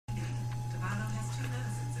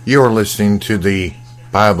You are listening to the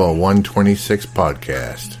Bible 126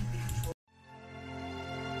 podcast.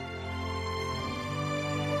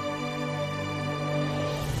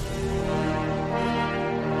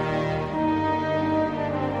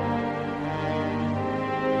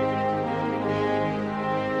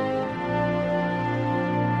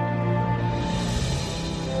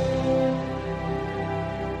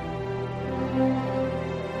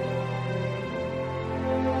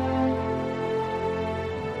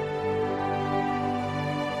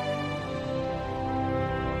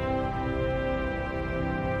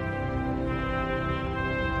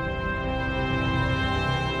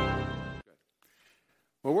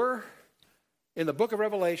 Well, we're in the book of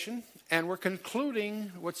Revelation, and we're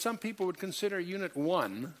concluding what some people would consider Unit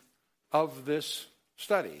 1 of this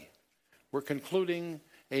study. We're concluding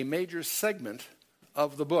a major segment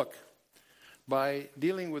of the book by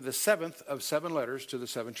dealing with the seventh of seven letters to the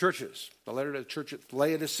seven churches, the letter to the church at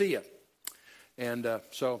Laodicea. And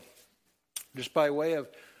so just by way of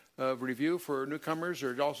review for newcomers,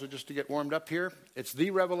 or also just to get warmed up here, it's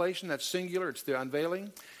the revelation, that's singular, it's the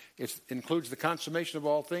unveiling. It includes the consummation of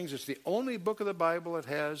all things. It's the only book of the Bible that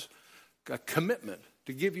has a commitment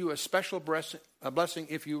to give you a special blessing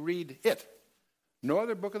if you read it. No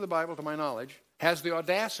other book of the Bible, to my knowledge, has the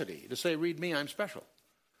audacity to say, read me, I'm special.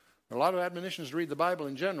 There are a lot of admonitions to read the Bible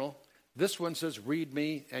in general. This one says, read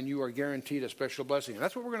me, and you are guaranteed a special blessing. And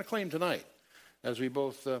that's what we're going to claim tonight as we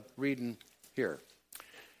both read and hear.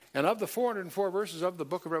 And of the 404 verses of the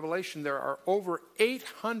book of Revelation, there are over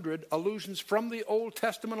 800 allusions from the Old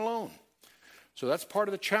Testament alone. So that's part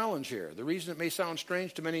of the challenge here. The reason it may sound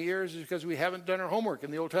strange to many ears is because we haven't done our homework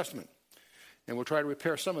in the Old Testament. And we'll try to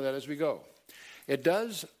repair some of that as we go. It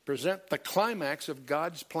does present the climax of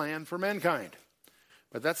God's plan for mankind.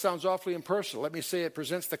 But that sounds awfully impersonal. Let me say it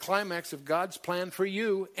presents the climax of God's plan for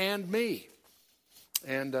you and me.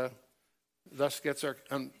 And thus gets our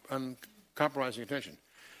uncompromising attention.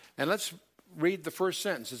 And let's read the first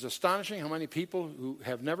sentence. It's astonishing how many people who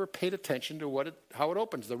have never paid attention to how it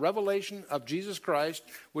opens. The revelation of Jesus Christ,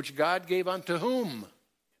 which God gave unto whom?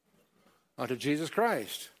 Unto Jesus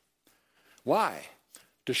Christ. Why?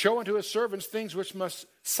 To show unto his servants things which must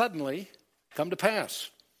suddenly come to pass.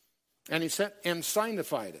 And he sent and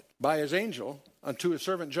signified it by his angel unto his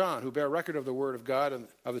servant John, who bare record of the word of God and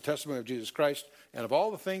of the testimony of Jesus Christ, and of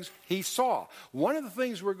all the things he saw. One of the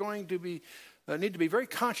things we're going to need to be very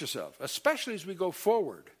conscious of, especially as we go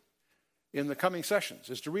forward in the coming sessions,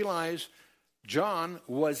 is to realize John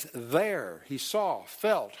was there. He saw,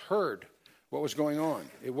 felt, heard what was going on.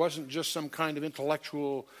 It wasn't just some kind of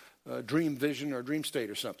intellectual dream vision or dream state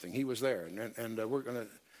or something. He was there, and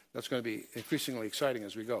that's going to be increasingly exciting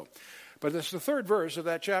as we go. But this is the third verse of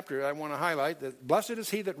that chapter. I want to highlight that blessed is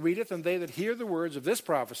he that readeth, and they that hear the words of this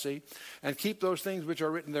prophecy, and keep those things which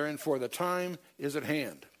are written therein, for the time is at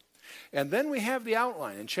hand. And then we have the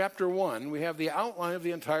outline. In chapter 1, we have the outline of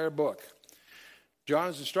the entire book. John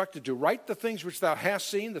is instructed to write the things which thou hast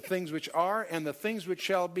seen, the things which are, and the things which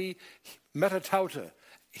shall be metatauta,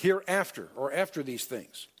 hereafter, or after these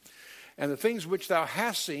things. And the things which thou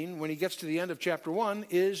hast seen, when he gets to the end of chapter 1,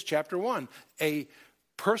 is chapter 1. A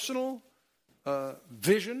personal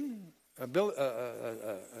vision, ability.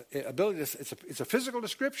 It's a physical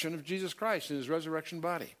description of Jesus Christ in his resurrection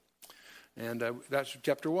body. And that's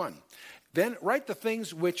chapter 1. Then write the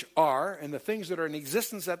things which are, and the things that are in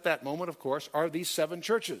existence at that moment, of course, are these seven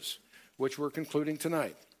churches, which we're concluding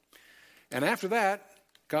tonight. And after that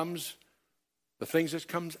comes the things that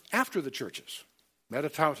comes after the churches,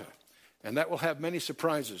 metatauta. And that will have many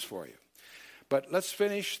surprises for you. But let's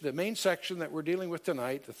finish the main section that we're dealing with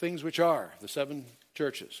tonight, the things which are, the seven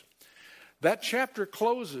churches. That chapter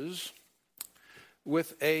closes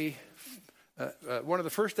with one of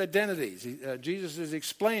the first identities. Jesus is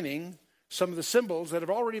explaining some of the symbols that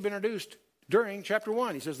have already been introduced during chapter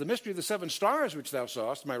 1. He says, the mystery of the seven stars which thou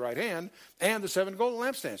sawest in my right hand, and the seven golden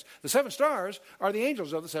lampstands. The seven stars are the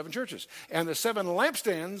angels of the seven churches. And the seven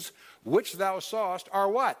lampstands which thou sawest are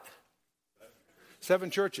what?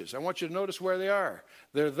 Seven churches. I want you to notice where they are.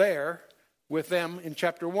 They're there with them in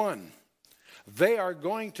chapter 1. They are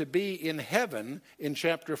going to be in heaven in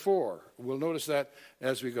chapter 4. We'll notice that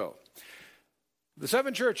as we go. The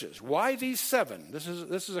seven churches. Why these seven? This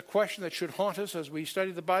is a question that should haunt us as we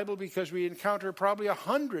study the Bible, because we encounter probably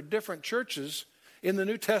 100 different churches in the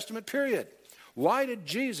New Testament period. Why did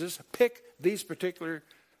Jesus pick this particular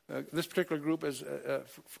group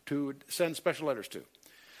to send special letters to?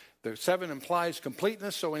 The seven implies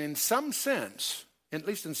completeness, so in some sense, at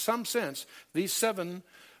least in some sense, these seven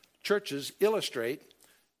churches illustrate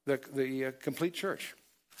the complete church.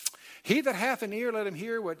 He that hath an ear, let him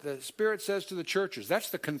hear what the Spirit says to the churches. That's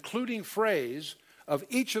the concluding phrase of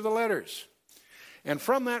each of the letters. And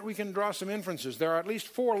from that, we can draw some inferences. There are at least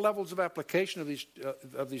 4 levels of application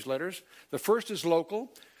of these letters. The first is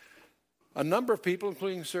local. A number of people,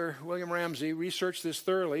 including Sir William Ramsay, researched this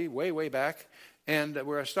thoroughly way back, and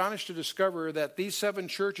were astonished to discover that these 7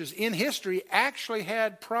 churches in history actually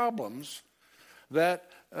had problems that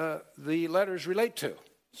the letters relate to.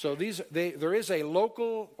 So there is a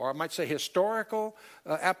local, or I might say historical,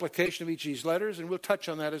 application of each of these letters, and we'll touch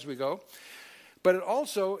on that as we go. But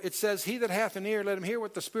it says, he that hath an ear, let him hear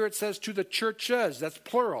what the Spirit says to the churches. That's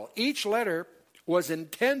plural. Each letter was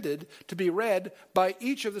intended to be read by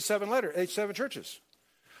each of the 7 churches.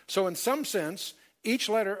 So in some sense, each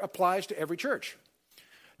letter applies to every church.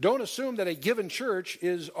 Don't assume that a given church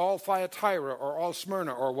is all Thyatira or all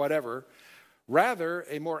Smyrna or whatever. Rather,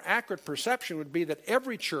 a more accurate perception would be that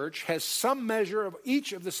every church has some measure of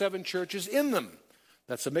each of the 7 churches in them.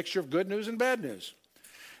 That's a mixture of good news and bad news.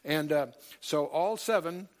 And so all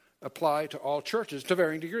 7 apply to all churches to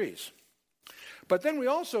varying degrees. But then we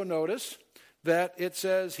also notice that it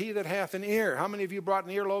says, he that hath an ear. How many of you brought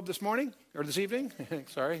an earlobe this morning? Or this evening?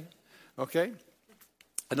 Sorry. Okay.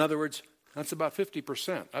 In other words, that's about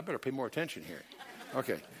 50%. I better pay more attention here.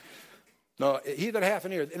 Okay. No, he that hath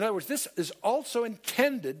an ear. In other words, this is also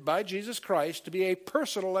intended by Jesus Christ to be a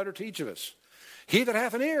personal letter to each of us. He that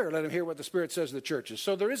hath an ear, let him hear what the Spirit says to the churches.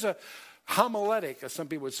 So there is a homiletic, as some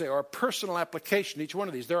people would say, or a personal application in each one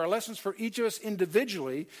of these. There are lessons for each of us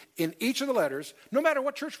individually in each of the letters, no matter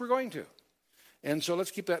what church we're going to. And so let's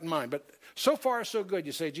keep that in mind. But so far, so good.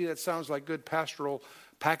 You say, gee, that sounds like good pastoral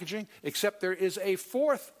packaging, except there is a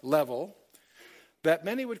 4th level that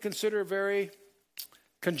many would consider very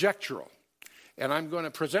conjectural. And I'm going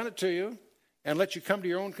to present it to you and let you come to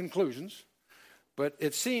your own conclusions. But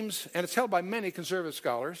it seems, and it's held by many conservative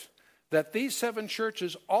scholars, that these 7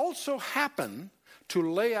 churches also happen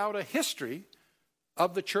to lay out a history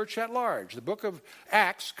of the church at large. The book of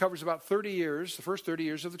Acts covers about 30 years, the first 30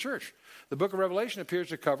 years of the church. The book of Revelation appears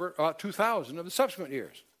to cover about 2,000 of the subsequent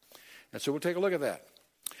years. And so we'll take a look at that.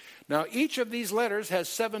 Now, each of these letters has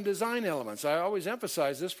 7 design elements. I always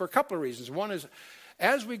emphasize this for a couple of reasons. One is,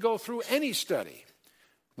 as we go through any study,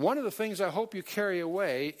 one of the things I hope you carry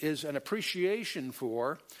away is an appreciation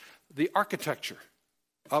for the architecture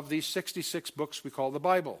of these 66 books we call the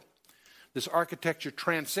Bible. This architecture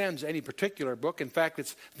transcends any particular book. In fact,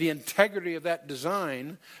 it's the integrity of that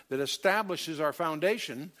design that establishes our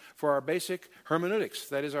foundation for our basic hermeneutics,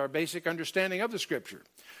 that is, our basic understanding of the Scripture.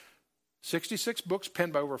 66 books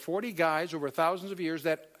penned by over 40 guys over thousands of years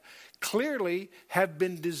that clearly have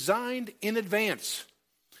been designed in advance.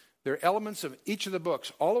 There are elements of each of the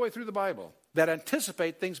books, all the way through the Bible, that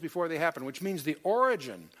anticipate things before they happen, which means the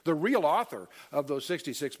origin, the real author of those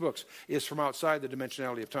 66 books is from outside the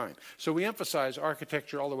dimensionality of time. So we emphasize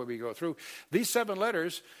architecture all the way we go through. These 7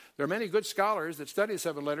 letters, there are many good scholars that study the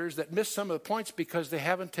 7 letters that miss some of the points because they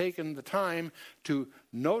haven't taken the time to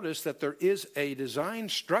notice that there is a design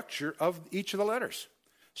structure of each of the letters.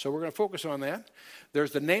 So we're going to focus on that.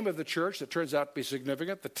 There's the name of the church that turns out to be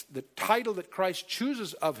significant, the title that Christ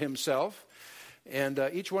chooses of himself. And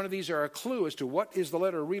each one of these are a clue as to what is the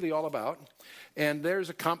letter really all about. And there's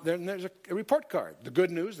a report card, the good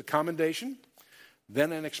news, the commendation,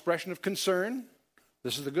 then an expression of concern.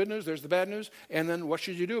 This is the good news, there's the bad news, and then what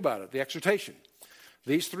should you do about it, the exhortation.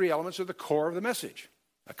 These 3 elements are the core of the message.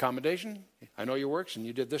 A commendation, I know your works and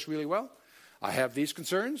you did this really well. I have these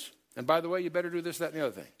concerns, and by the way, you better do this, that, and the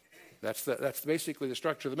other thing. That's basically the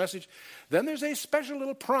structure of the message. Then there's a special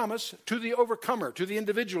little promise to the overcomer, to the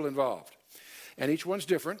individual involved. And each one's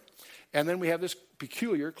different. And then we have this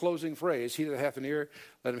peculiar closing phrase, he that hath an ear,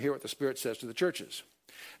 let him hear what the Spirit says to the churches.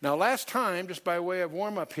 Now, last time, just by way of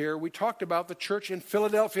warm-up here, we talked about the church in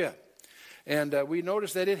Philadelphia. And we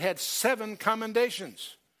noticed that it had 7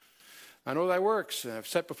 commendations. I know thy works. I've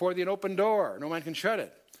set before thee an open door. No man can shut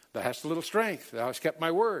it. Thou hast a little strength. Thou hast kept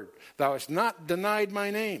my word. Thou hast not denied my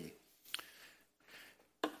name.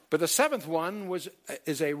 But the 7th one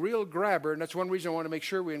is a real grabber, and that's one reason I want to make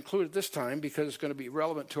sure we include it this time, because it's going to be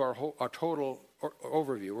relevant to our total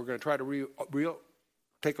overview. We're going to try to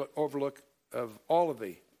take an overlook of all of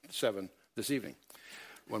the 7 this evening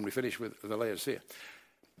when we finish with the Laodicea.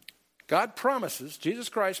 God promises, Jesus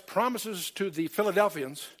Christ promises to the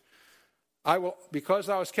Philadelphians, I will, because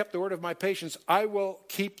thou hast kept the word of my patience, I will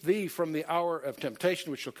keep thee from the hour of temptation,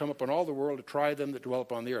 which shall come upon all the world to try them that dwell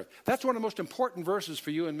upon the earth. That's one of the most important verses for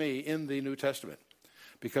you and me in the New Testament,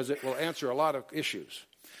 because it will answer a lot of issues.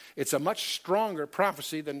 It's a much stronger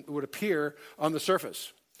prophecy than would appear on the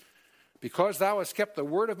surface. Because thou hast kept the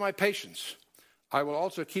word of my patience, I will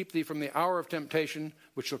also keep thee from the hour of temptation,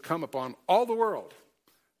 which shall come upon all the world,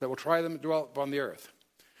 that will try them that dwell upon the earth.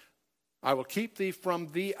 I will keep thee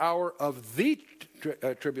from the hour of the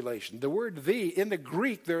tribulation. The word "the," in the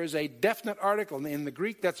Greek, there is a definite article. And in the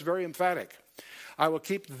Greek, that's very emphatic. I will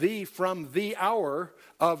keep thee from the hour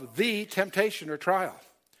of the temptation or trial.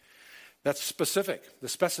 That's specific. The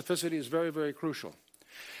specificity is very, very crucial.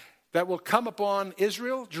 That will come upon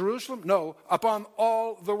Israel, Jerusalem? No, upon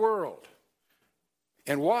all the world.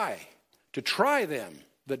 And why? To try them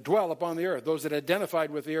that dwell upon the earth, those that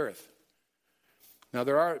identified with the earth. Now,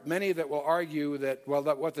 there are many that will argue that, well,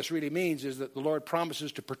 that what this really means is that the Lord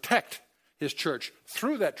promises to protect his church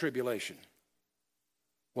through that tribulation.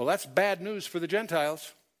 Well, that's bad news for the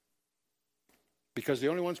Gentiles, because the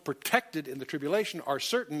only ones protected in the tribulation are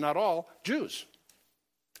certain, not all, Jews.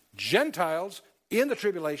 Gentiles in the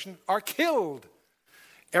tribulation are killed.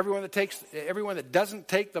 Everyone that doesn't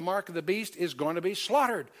take the mark of the beast is going to be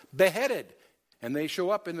slaughtered, beheaded. And they show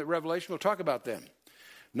up in the Revelation. We'll talk about them.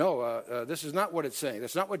 No, this is not what it's saying.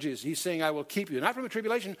 That's not what Jesus. He's saying, I will keep you, not from the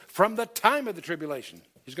tribulation, from the time of the tribulation.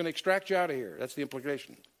 He's going to extract you out of here. That's the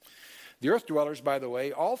implication. The earth dwellers, by the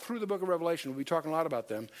way, all through the book of Revelation, we'll be talking a lot about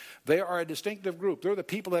them. They are a distinctive group. They're the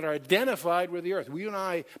people that are identified with the earth. You and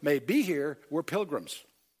I may be here. We're pilgrims.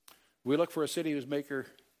 We look for a city whose maker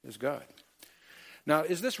is God. Now,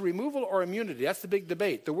 is this removal or immunity? That's the big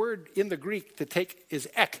debate. The word in the Greek to take is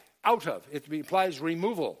ek, out of. It implies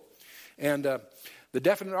removal. And the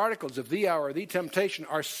definite articles of the hour, the temptation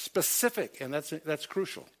are specific, and that's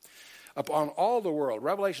crucial. Upon all the world,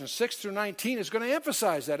 Revelation 6 through 19 is going to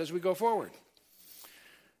emphasize that as we go forward.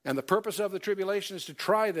 And the purpose of the tribulation is to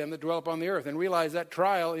try them that dwell upon the earth. And realize that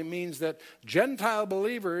trial, it means that Gentile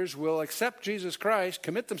believers will accept Jesus Christ,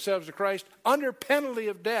 commit themselves to Christ under penalty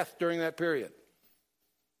of death during that period.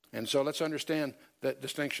 And so let's understand that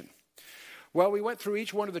distinction. Well, we went through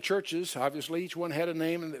each one of the churches. Obviously, each one had a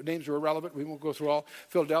name, and the names were irrelevant. We won't go through all.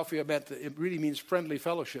 Philadelphia it really means friendly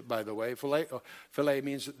fellowship, by the way. Philae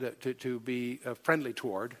means to be friendly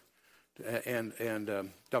toward, and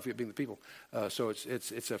Delphia being the people. So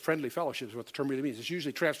it's a friendly fellowship is what the term really means. It's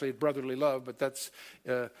usually translated brotherly love, but that's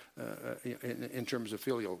in terms of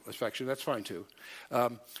filial affection. That's fine too.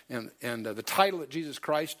 And the title that Jesus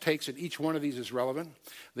Christ takes in each one of these is relevant.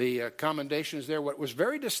 The commendation is there. What was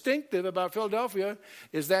very distinctive about Philadelphia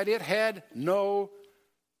is that it had no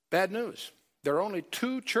bad news. There are only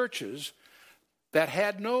two churches that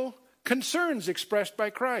had no concerns expressed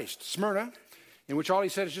by Christ. Smyrna, in which all he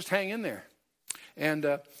said is just hang in there.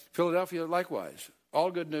 And Philadelphia, likewise.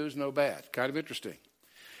 All good news, no bad. Kind of interesting.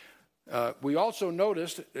 We also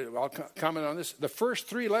noticed, I'll comment on this, the first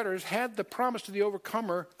three letters had the promise to the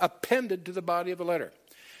overcomer appended to the body of the letter.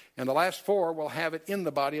 And the last four will have it in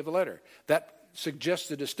the body of the letter. That suggests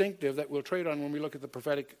the distinctive that we'll trade on when we look at the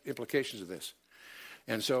prophetic implications of this.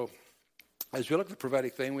 And so, as we look at the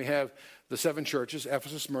prophetic thing, we have the seven churches: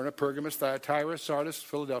 Ephesus, Smyrna, Pergamos, Thyatira, Sardis,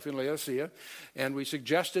 Philadelphia, and Laodicea. And we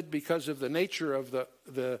suggested, because of the nature of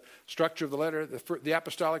the structure of the letter, the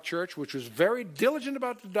apostolic church, which was very diligent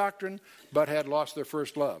about the doctrine, but had lost their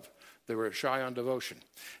first love. They were shy on devotion.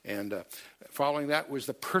 And following that was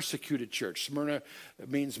the persecuted church. Smyrna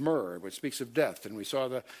means myrrh, which speaks of death. And we saw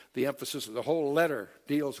the emphasis of the whole letter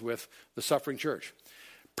deals with the suffering church.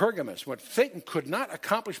 Pergamos, what Satan could not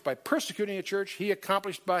accomplish by persecuting a church, he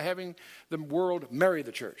accomplished by having the world marry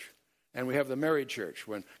the church. And we have the married church,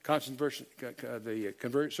 when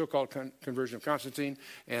the so-called conversion of Constantine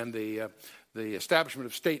and the establishment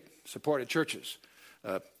of state-supported churches.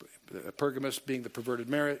 Pergamos being the perverted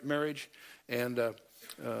marriage, and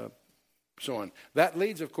so on. That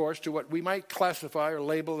leads, of course, to what we might classify or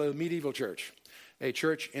label a medieval church, a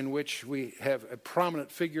church in which we have a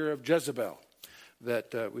prominent figure of Jezebel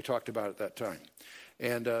that we talked about at that time.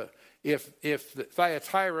 And if the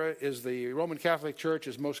Thyatira is the Roman Catholic Church,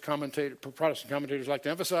 as most Protestant commentators like to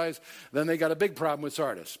emphasize, then they got a big problem with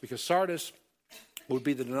Sardis, because Sardis would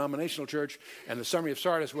be the denominational church, and the summary of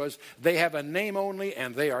Sardis was, they have a name only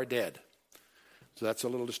and they are dead. So that's a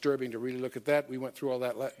little disturbing to really look at that. We went through all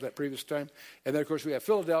that previous time. And then, of course, we have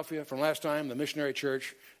Philadelphia from last time, the missionary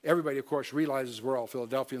church. Everybody, of course, realizes we're all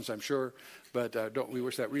Philadelphians, I'm sure, but we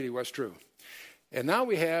wish that really was true. And now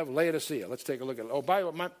we have Laodicea. Let's take a look at it.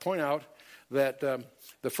 I might point out that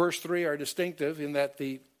the first three are distinctive in that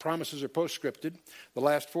the promises are postscripted. The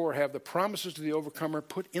last four have the promises to the overcomer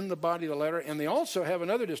put in the body of the letter. And they also have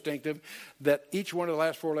another distinctive, that each one of the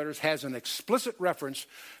last four letters has an explicit reference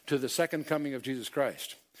to the second coming of Jesus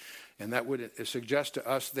Christ. And that would suggest to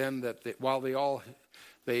us then that while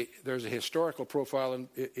there's a historical profile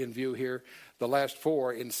in view here, the last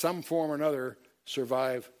four, in some form or another,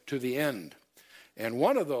 survive to the end. And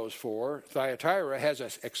one of those four, Thyatira, has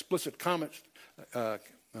an explicit comment to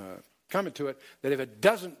it that if it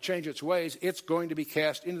doesn't change its ways, it's going to be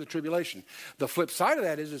cast into the tribulation. The flip side of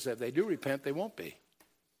that is that if they do repent, they won't be.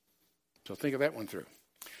 So think of that one through.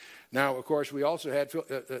 Now, of course, we also had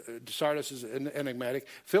Sardis is enigmatic.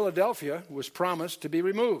 Philadelphia was promised to be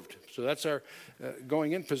removed. So that's our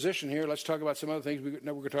going in position here. Let's talk about some other things. We're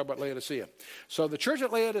going to talk about Laodicea. So the church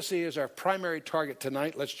at Laodicea is our primary target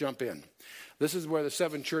tonight. Let's jump in. This is where the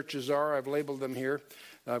 7 churches are. I've labeled them here.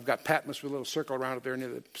 I've got Patmos with a little circle around it there near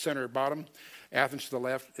the center bottom. Athens to the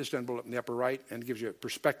left, Istanbul up in the upper right, and gives you a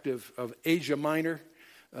perspective of Asia Minor.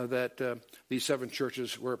 That these 7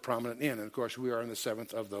 churches were prominent in. And, of course, we are in the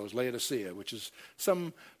 7th of those, Laodicea, which is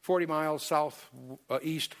some 40 miles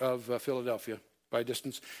southeast of Philadelphia by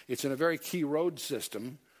distance. It's in a very key road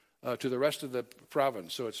system to the rest of the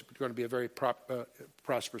province, so it's going to be a very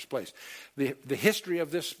prosperous place. The history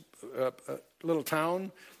of this little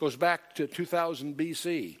town goes back to 2000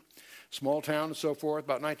 B.C., small town and so forth.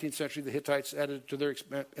 About 19th century, the Hittites added to their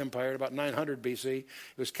empire. About 900 B.C., it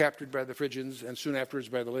was captured by the Phrygians and soon afterwards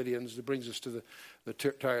by the Lydians. It brings us to the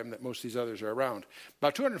time that most of these others are around.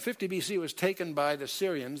 About 250 B.C., it was taken by the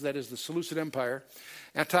Syrians, that is the Seleucid Empire.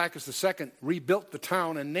 Antiochus II rebuilt the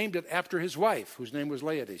town and named it after his wife, whose name was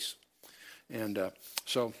Laodice. And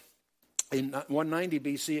so in 190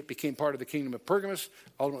 B.C., it became part of the kingdom of Pergamus,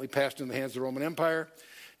 ultimately passed into the hands of the Roman Empire.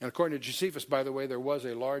 And according to Josephus, by the way, there was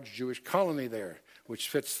a large Jewish colony there, which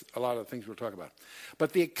fits a lot of the things we'll talk about.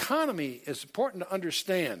 But the economy is important to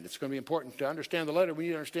understand. It's going to be important to understand the letter. We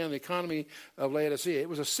need to understand the economy of Laodicea. It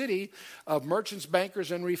was a city of merchants,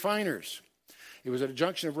 bankers, and refiners. It was at a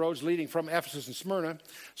junction of roads leading from Ephesus and Smyrna.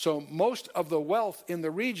 So most of the wealth in the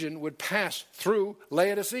region would pass through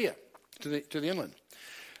Laodicea to the inland.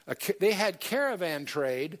 They had caravan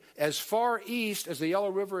trade as far east as the Yellow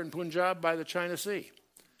River in Punjab by the China Sea.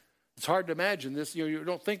 It's hard to imagine this. You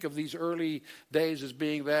don't think of these early days as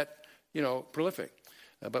being that, prolific.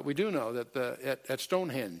 But we do know that at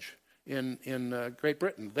Stonehenge in Great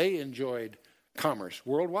Britain, they enjoyed commerce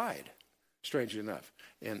worldwide, strangely enough,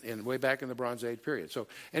 in way back in the Bronze Age period. So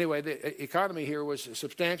anyway, the economy here was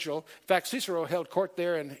substantial. In fact, Cicero held court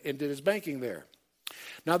there and did his banking there.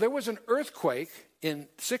 Now, there was an earthquake in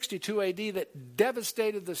 62 AD that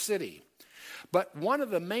devastated the city. But one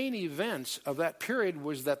of the main events of that period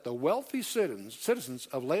was that the wealthy citizens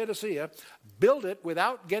of Laodicea built it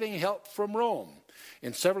without getting help from Rome.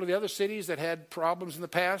 In several of the other cities that had problems in the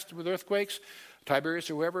past with earthquakes, Tiberius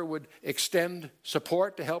or whoever would extend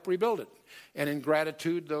support to help rebuild it. And in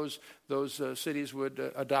gratitude, those cities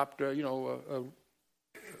would adopt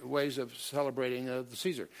ways of celebrating the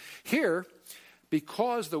Caesar. Here,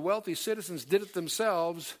 because the wealthy citizens did it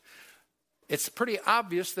themselves, it's pretty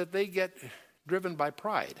obvious that they get driven by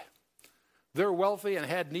pride. They're wealthy and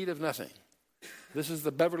had need of nothing. This is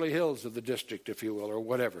the Beverly Hills of the district, if you will, or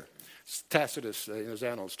whatever. Tacitus, in his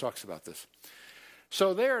annals, talks about this.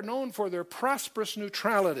 So they are known for their prosperous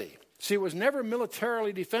neutrality. See, it was never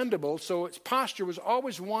militarily defendable, so its posture was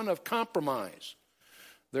always one of compromise.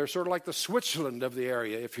 They're sort of like the Switzerland of the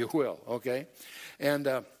area, if you will, okay? And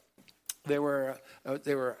it was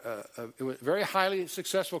a very highly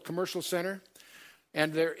successful commercial center.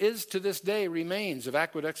 And there is, to this day, remains of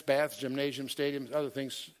aqueducts, baths, gymnasiums, stadiums, other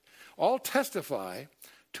things, all testify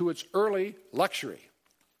to its early luxury.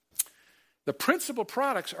 The principal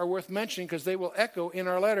products are worth mentioning because they will echo in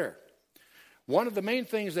our letter. One of the main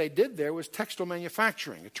things they did there was textile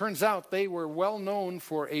manufacturing. It turns out they were well known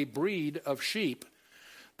for a breed of sheep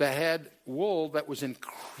that had wool that was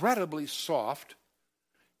incredibly soft,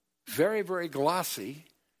 very, very glossy,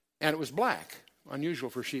 and it was black, unusual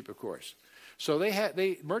for sheep, of course. So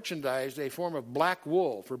they merchandised a form of black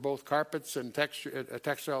wool for both carpets and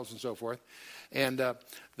textiles and so forth, and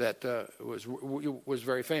that was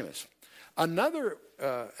very famous. Another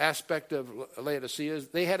aspect of Laodicea is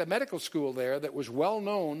they had a medical school there that was well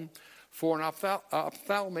known for an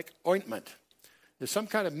ophthalmic ointment. There's some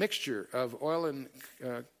kind of mixture of oil and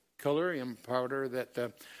collyrium powder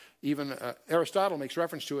that even Aristotle makes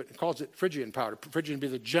reference to it and calls it Phrygian powder. Phrygian would be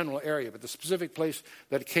the general area, but the specific place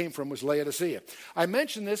that it came from was Laodicea. I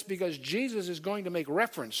mention this because Jesus is going to make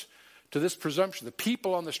reference to this presumption. The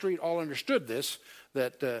people on the street all understood this,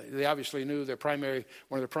 that they obviously knew one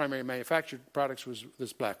of their primary manufactured products was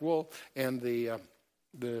this black wool, and the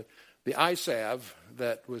eye salve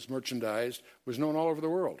that was merchandised was known all over the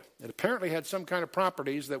world. It apparently had some kind of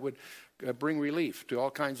properties that would bring relief to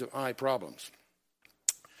all kinds of eye problems.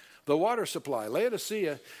 The water supply.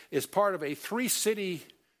 Laodicea is part of a tri-city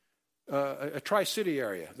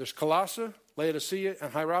area. There's Colossae, Laodicea,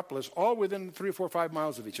 and Hierapolis, all within 3 or 4 or 5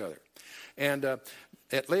 miles of each other. And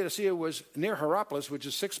at Laodicea was near Hierapolis, which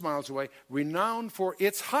is 6 miles away, renowned for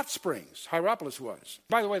its hot springs. Hierapolis was.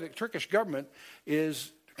 By the way, the Turkish government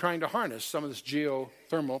is trying to harness some of this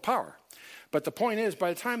geothermal power. But the point is,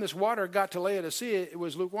 by the time this water got to Laodicea, it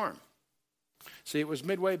was lukewarm. See, it was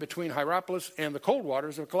midway between Hierapolis and the cold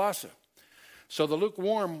waters of Colossae. So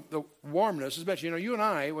the warmness, especially, you and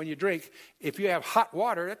I, when you drink, if you have hot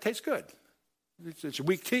water, that tastes good. It's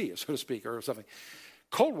weak tea, so to speak, or something.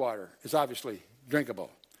 Cold water is obviously drinkable.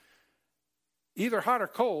 Either hot or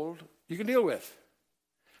cold, you can deal with.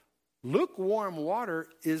 Lukewarm water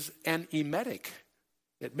is an emetic.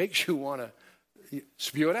 It makes you want to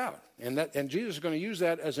spew it out. And Jesus is going to use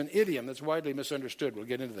that as an idiom that's widely misunderstood. We'll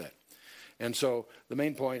get into that. And so the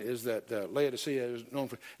main point is that Laodicea is known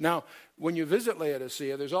for. Now, when you visit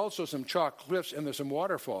Laodicea, there's also some chalk cliffs and there's some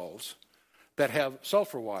waterfalls that have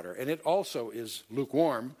sulfur water. And it also is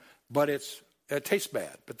lukewarm, but it tastes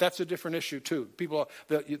bad. But that's a different issue, too. People,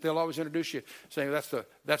 they'll always introduce you saying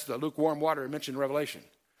that's the lukewarm water mentioned in Revelation.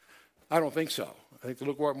 I don't think so. I think the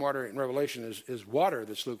lukewarm water in Revelation is water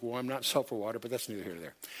that's lukewarm, not sulfur water, but that's neither here nor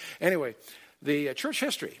there. Anyway, the church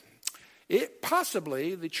history.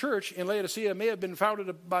 Possibly the church in Laodicea may have been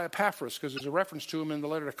founded by Epaphras, because there's a reference to him in the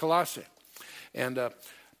letter to Colossae. And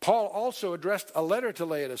Paul also addressed a letter to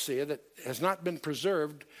Laodicea that has not been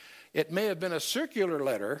preserved. It may have been a circular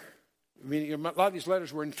letter. I mean, a lot of these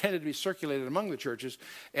letters were intended to be circulated among the churches,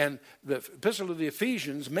 and the epistle to the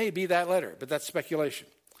Ephesians may be that letter, but that's speculation.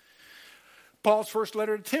 Paul's first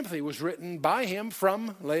letter to Timothy was written by him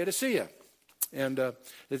from Laodicea. And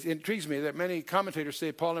it intrigues me that many commentators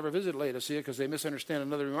say Paul never visited Laodicea because they misunderstand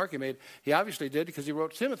another remark he made. He obviously did, because he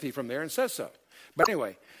wrote Timothy from there and says so. But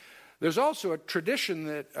anyway, there's also a tradition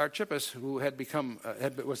that Archippus, who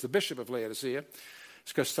was the bishop of Laodicea,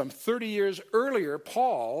 because some 30 years earlier,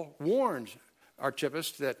 Paul warned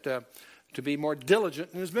Archippus that to be more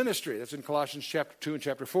diligent in his ministry. That's in Colossians chapter 2 and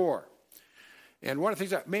chapter 4. And one of the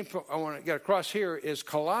things I want to get across here is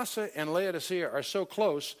Colossae and Laodicea are so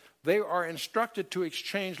close, they are instructed to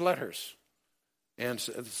exchange letters. And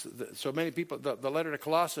so many people, the letter to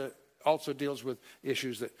Colossae also deals with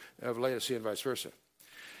issues of Laodicea and vice versa.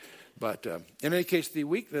 But in any case,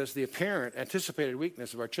 the apparent anticipated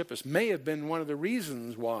weakness of Archippus may have been one of the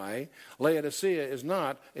reasons why Laodicea is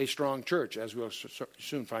not a strong church, as we'll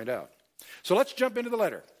soon find out. So let's jump into the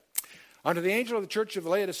letter. Unto the angel of the church of the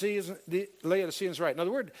Laodiceans write. Now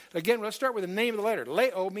the word, again, let's start with the name of the letter.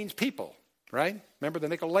 Lao means people, right? Remember the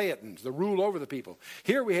Nicolaitans, the rule over the people.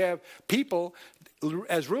 Here we have people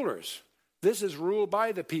as rulers. This is ruled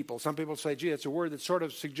by the people. Some people say, gee, it's a word that sort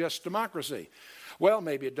of suggests democracy. Well,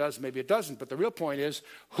 maybe it does, maybe it doesn't. But the real point is,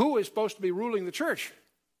 who is supposed to be ruling the church?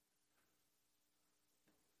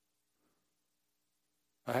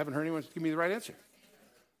 I haven't heard anyone give me the right answer.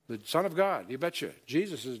 The Son of God, you betcha.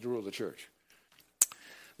 Jesus is to rule the church.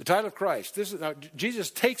 The title of Christ.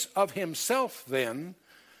 Jesus takes of himself then,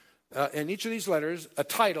 in each of these letters, a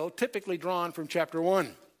title typically drawn from chapter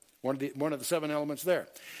 1, one of the 7 elements there.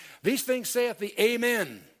 These things saith the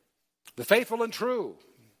Amen, the faithful and true.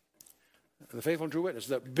 The faithful and true witness,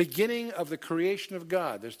 the beginning of the creation of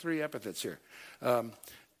God. There's 3 epithets here.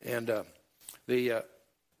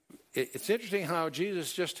 It's interesting how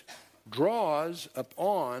Jesus just draws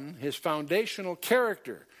upon his foundational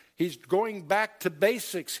character. He's going back to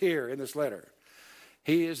basics here in this letter.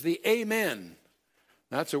 He is the Amen.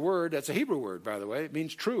 That's a word, that's a Hebrew word, by the way. It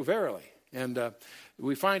means true, verily. And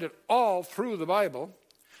we find it all through the Bible.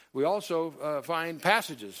 We also find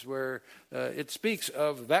passages where it speaks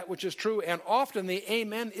of that which is true, and often the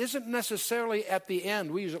amen isn't necessarily at the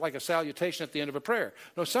end. We use it like a salutation at the end of a prayer.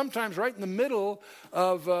 No, sometimes right in the middle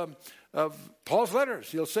of Paul's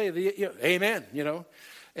letters, he'll say the amen,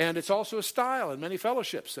 And it's also a style in many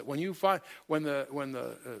fellowships that when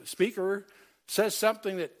the speaker says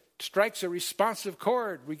something that strikes a responsive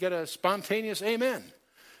chord, we get a spontaneous amen.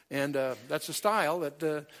 And that's a style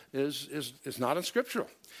that is not unscriptural.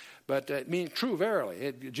 But it means true,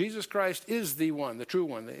 verily. Jesus Christ is the one, the true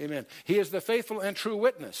one, the amen. He is the faithful and true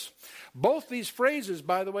witness. Both these phrases,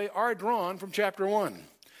 by the way, are drawn from chapter 1.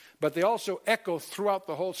 But they also echo throughout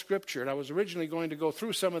the whole Scripture. And I was originally going to go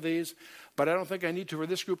through some of these, but I don't think I need to for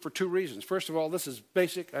this group for 2 reasons. First of all, this is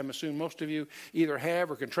basic. I'm assuming most of you either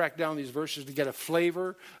have or can track down these verses to get a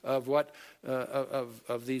flavor of what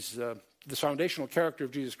of these the foundational character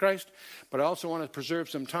of Jesus Christ. But I also want to preserve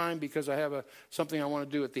some time because I have something I want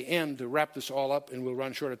to do at the end to wrap this all up, and we'll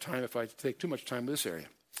run short of time if I take too much time in this area.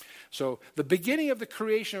 So the beginning of the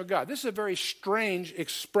creation of God. This is a very strange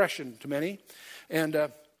expression to many.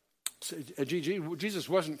 And Jesus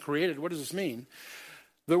wasn't created. What does this mean?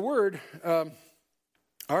 The word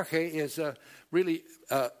arche is really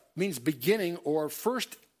means beginning or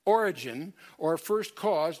first origin or first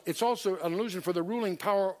cause. It's also an allusion for the ruling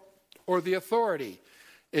power or the authority.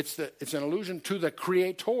 It's an allusion to the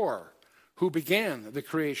creator who began the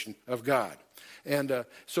creation of God. And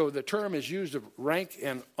so the term is used of rank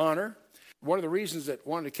and honor. One of the reasons that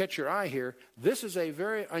wanted to catch your eye here, this is a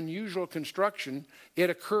very unusual construction. It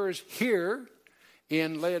occurs here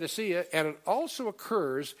in Laodicea, and it also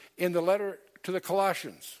occurs in the letter to the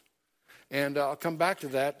Colossians. And I'll come back to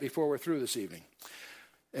that before we're through this evening.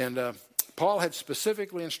 And Paul had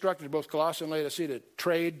specifically instructed both Colossae and Laodicea to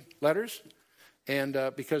trade letters, and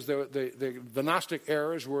because the Gnostic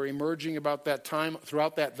errors were emerging about that time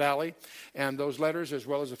throughout that valley, and those letters, as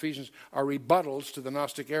well as Ephesians, are rebuttals to the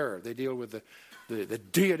Gnostic error. They deal with the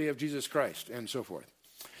deity of Jesus Christ and so forth.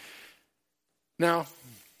 Now,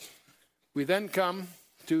 we then come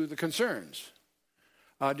to the concerns.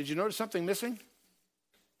 Did you notice something missing?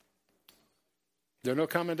 There are no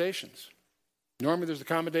commendations. Normally there's the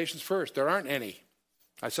commendations first. There aren't any.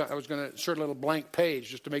 I was going to insert a little blank page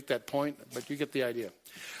just to make that point, but you get the idea.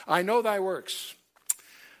 I know thy works,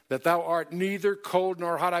 that thou art neither cold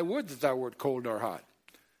nor hot. I would that thou wert cold nor hot.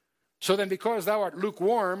 So then because thou art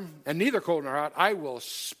lukewarm and neither cold nor hot, I will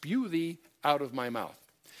spew thee out of my mouth.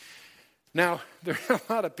 Now, there are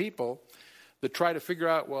a lot of people that try to figure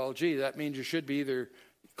out, well, gee, that means you should be either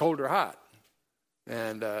cold or hot.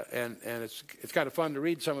 And it's kind of fun to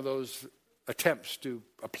read some of those attempts to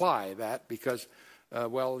apply that because,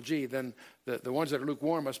 then the ones that are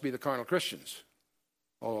lukewarm must be the carnal Christians.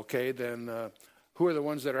 Okay, then who are the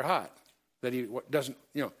ones that are hot? That he doesn't,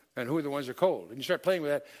 and who are the ones that are cold? And you start playing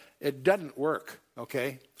with that, it doesn't work,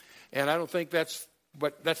 okay? And I don't think that's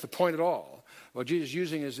the point at all. What Jesus is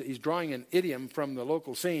using is he's drawing an idiom from the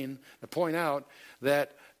local scene to point out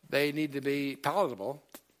that they need to be palatable.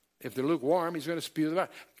 If they're lukewarm, he's going to spew them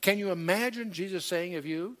out. Can you imagine Jesus saying of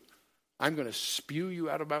you, I'm going to spew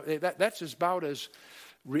you out of my... That's about as...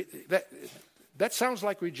 That sounds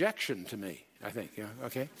like rejection to me, I think. Yeah,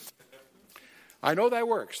 okay? I know thy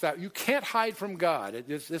works. That you can't hide from God.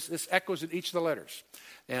 This echoes in each of the letters.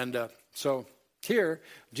 And so here,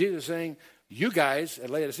 Jesus is saying, you guys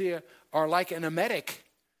at Laodicea are like an emetic.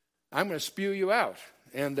 I'm going to spew you out.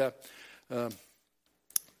 And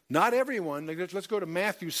not everyone, let's go to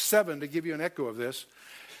Matthew 7 to give you an echo of this.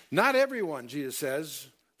 Not everyone, Jesus says,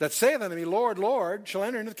 that saith unto me, Lord, Lord, shall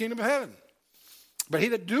enter into the kingdom of heaven. But he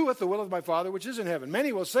that doeth the will of my Father which is in heaven.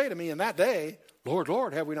 Many will say to me in that day, Lord,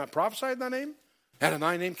 Lord, have we not prophesied in thy name? And in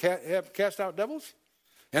thy name have cast out devils?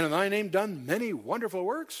 And in thy name done many wonderful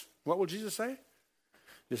works? What will Jesus say?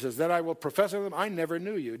 He says, that I will profess unto them, I never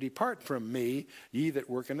knew you. Depart from me, ye that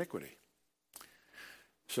work iniquity.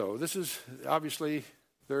 So this is obviously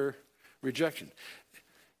their rejection.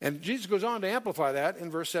 And Jesus goes on to amplify that in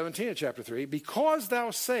verse 17 of chapter 3. Because thou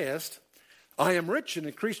sayest, I am rich and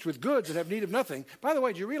increased with goods and have need of nothing. By the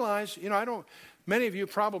way, do you realize, many of you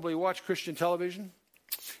probably watch Christian television.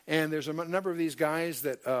 And there's a number of these guys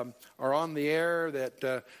that are on the air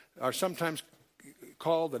that are sometimes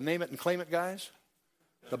called the name it and claim it guys.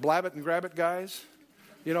 The blab it and grab it guys.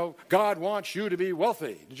 God wants you to be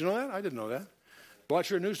wealthy. Did you know that? I didn't know that. Well, that's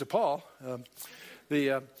your news to Paul.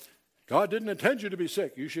 God didn't intend you to be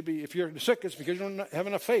sick. You should be, if you're sick, it's because you don't have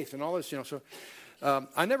enough faith and all this, So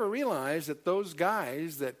I never realized that those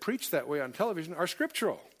guys that preach that way on television are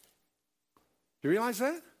scriptural. Do you realize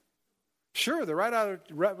that? Sure, they're right out of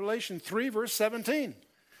Revelation 3, verse 17.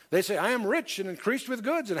 They say, I am rich and increased with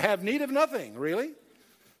goods and have need of nothing. Really?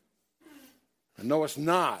 And knowest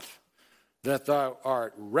not that thou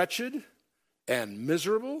art wretched and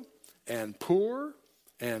miserable and poor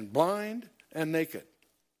and blind and naked.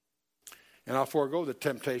 And I'll forego the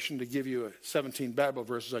temptation to give you 17 Bible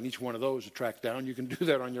verses on each one of those to track down. You can do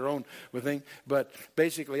that on your own with thing. But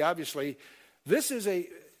basically, obviously, this is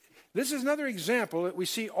another example that we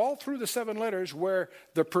see all through the 7 letters where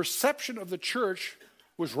the perception of the church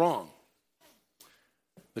was wrong.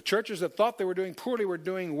 The churches that thought they were doing poorly were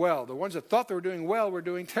doing well. The ones that thought they were doing well were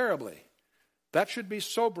doing terribly. That should be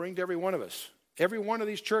sobering to every one of us. Every one of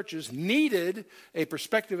these churches needed a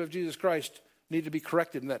perspective of Jesus Christ, needed to be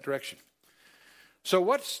corrected in that direction. So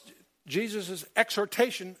what's Jesus'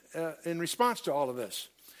 exhortation in response to all of this?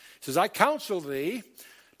 He says, I counsel thee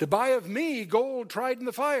to buy of me gold tried in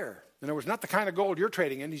the fire. In other words, not the kind of gold you're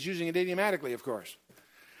trading in. He's using it idiomatically, of course.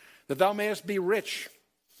 That thou mayest be rich.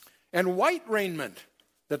 And white raiment,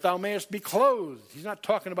 that thou mayest be clothed. He's not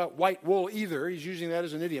talking about white wool either. He's using that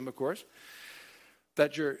as an idiom, of course.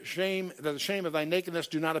 that the shame of thy nakedness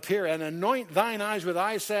do not appear, and anoint thine eyes with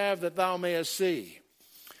eye salve that thou mayest see.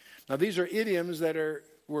 Now these are idioms that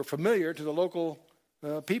were familiar to the local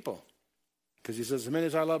people. Because he says, as many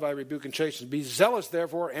as I love, I rebuke and chasten. Be zealous,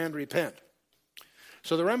 therefore, and repent.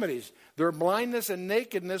 So the remedies, their blindness and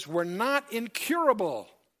nakedness were not incurable.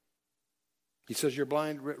 He says, you're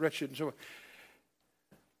blind, wretched, and so on.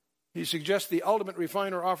 He suggests the ultimate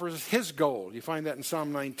refiner offers his gold. You find that in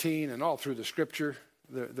Psalm 19 and all through the Scripture.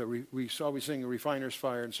 We always sing a refiner's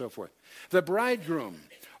fire and so forth. The bridegroom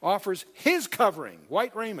offers his covering,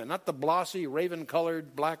 white raiment, not the glossy,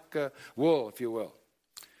 raven-colored black wool, if you will.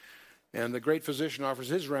 And the great physician offers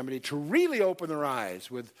his remedy to really open their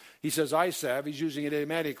eyes with, he says, eye salve. He's using it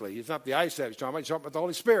idiomatically. It's not the eye salve he's talking about the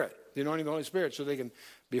Holy Spirit, the anointing of the Holy Spirit, so they can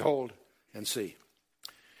behold and see.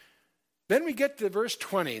 Then we get to verse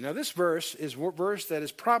 20. Now this verse is a verse that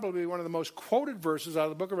is probably one of the most quoted verses out of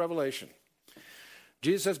the book of Revelation.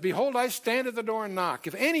 Jesus says, behold, I stand at the door and knock.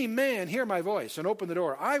 If any man hear my voice and open the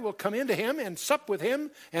door, I will come into him and sup with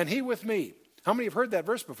him and he with me. How many have heard that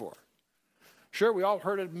verse before? Sure, we all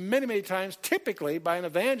heard it many, many times, typically by an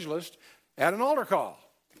evangelist at an altar call.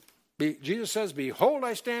 Jesus says, behold,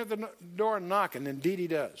 I stand at the door and knock, and indeed he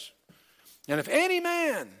does. And if any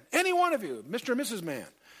man, any one of you, Mr. and Mrs. Man,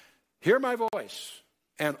 hear my voice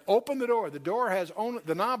and open the door.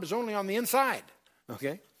 The knob is only on the inside.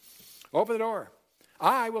 Okay? Open the door.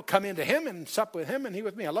 I will come into him and sup with him and he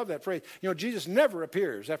with me. I love that phrase. You know, Jesus never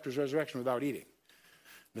appears after his resurrection without eating.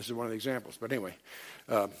 This is one of the examples. But anyway,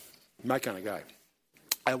 my kind of guy.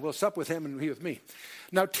 I will sup with him and he with me.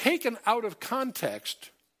 Now, taken out of context,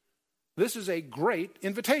 this is a great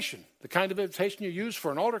invitation. The kind of invitation you use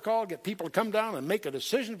for an altar call, get people to come down and make a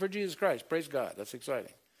decision for Jesus Christ. Praise God. That's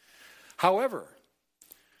exciting. However,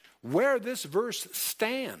 where this verse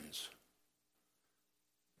stands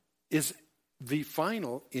is the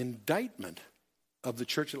final indictment of the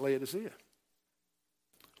church at Laodicea.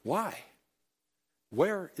 Why?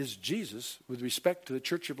 Where is Jesus with respect to the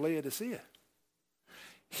church of Laodicea?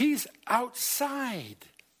 He's outside.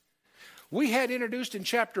 We had introduced in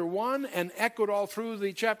chapter 1 and echoed all through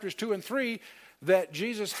the chapters 2 and 3 that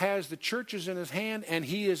Jesus has the churches in his hand and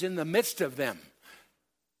he is in the midst of them.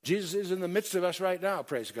 Jesus is in the midst of us right now,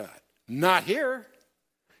 praise God. Not here.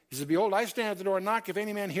 He says, behold, I stand at the door and knock. If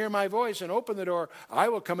any man hear my voice and open the door, I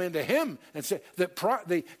will come into him. And say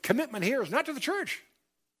the commitment here is not to the church.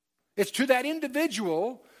 It's to that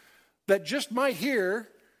individual that just might hear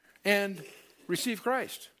and receive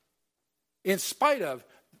Christ. In spite of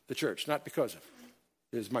the church, not because of,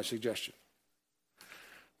 is my suggestion.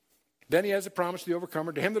 Then he has a promise to the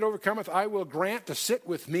overcomer. To him that overcometh, I will grant to sit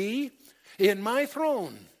with me in my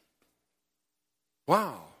throne.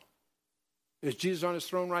 Wow. Is Jesus on his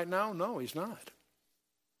throne right now? No, he's not.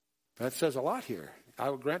 That says a lot here. I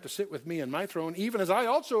will grant to sit with me in my throne, even as I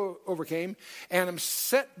also overcame, and am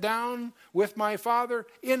set down with my Father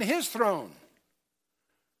in his throne.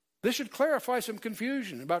 This should clarify some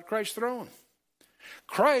confusion about Christ's throne.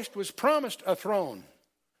 Christ was promised a throne.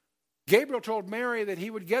 Gabriel told Mary that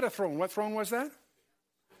he would get a throne. What throne was that?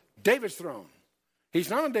 David's throne. He's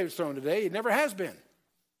not on David's throne today. He never has been.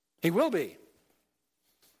 He will be.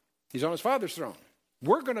 He's on his Father's throne.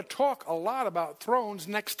 We're going to talk a lot about thrones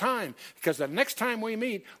next time, because the next time we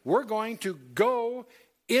meet, we're going to go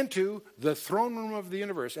into the throne room of the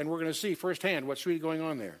universe, and we're going to see firsthand what's really going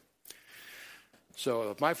on there.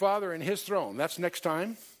 So, my Father and his throne, that's next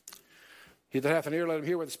time. He that hath an ear, let him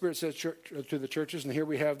hear what the Spirit says to the churches, and here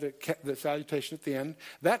we have the salutation at the end.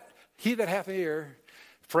 That he that hath an ear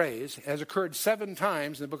phrase has occurred 7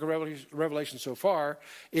 times in the book of Revelation so far.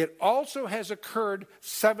 It also has occurred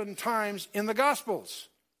 7 times in the Gospels.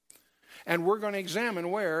 And we're going to examine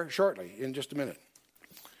where shortly, in just a minute.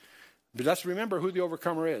 But let's remember who the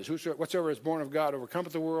overcomer is. Whatsoever is born of God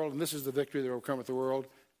overcometh the world, and this is the victory that overcometh the world,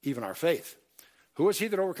 even our faith. Who is he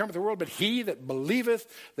that overcometh the world? But he that believeth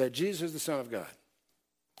that Jesus is the Son of God.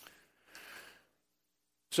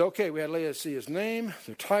 So, okay, we had Laodicea's name,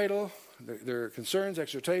 their title, their concerns,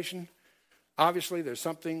 exhortation. Obviously, there's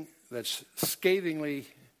something that's scathingly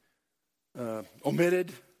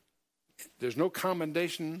omitted. There's no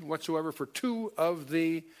commendation whatsoever for 2 of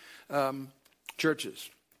the churches,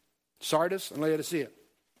 Sardis and Laodicea.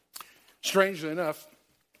 Strangely enough,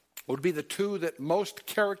 would be the 2 that most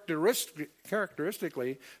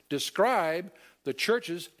characteristically describe the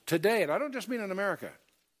churches today. And I don't just mean in America.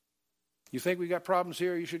 You think we got problems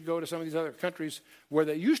here? You should go to some of these other countries where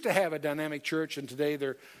they used to have a dynamic church, and today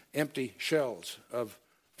they're empty shells of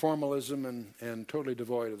formalism and totally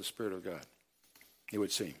devoid of the Spirit of God, it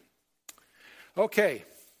would seem. Okay.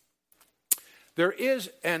 There is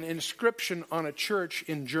an inscription on a church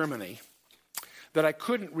in Germany that I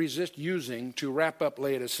couldn't resist using to wrap up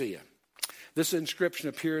Laodicea. This inscription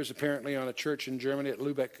appears apparently on a church in Germany, at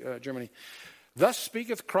Lübeck, Germany. Thus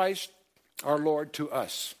speaketh Christ our Lord to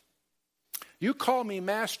us. You call me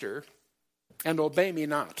master and obey me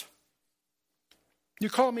not. You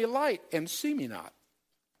call me light and see me not.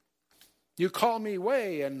 You call me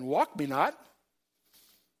way and walk me not.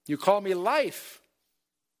 You call me life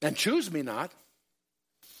and choose me not.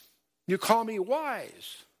 You call me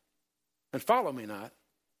wise and follow me not.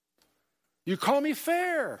 You call me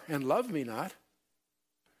fair and love me not.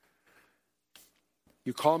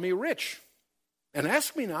 You call me rich and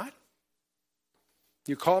ask me not.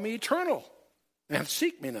 You call me eternal and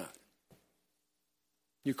seek me not.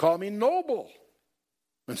 You call me noble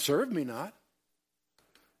and serve me not.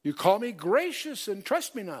 You call me gracious and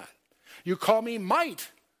trust me not. You call me might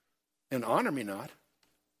and honor me not.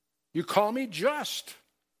 You call me just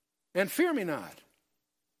and fear me not.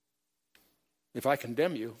 If I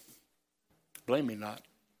condemn you, blame me not.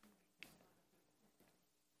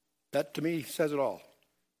 That to me says it all.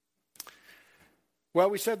 Well,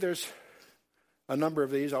 we said there's a number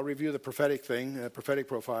of these. I'll review the prophetic thing, prophetic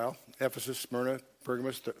profile. Ephesus, Smyrna,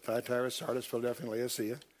 Pergamos, Thyatira, Sardis, Philadelphia, and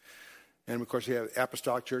Laodicea. And of course, we have the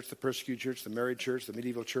apostolic church, the persecuted church, the married church, the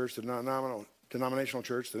medieval church, the denominational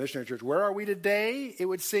church, the missionary church. Where are we today, it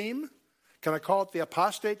would seem? Can I call it the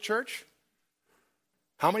apostate church?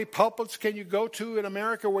 How many pulpits can you go to in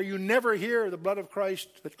America where you never hear the blood of Christ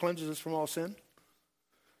that cleanses us from all sin?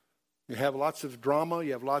 You have lots of drama.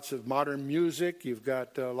 You have lots of modern music. You've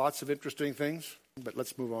got lots of interesting things. But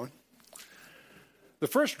let's move on. The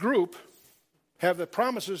first group have the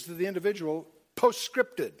promises to the individual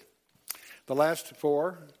postscripted. The last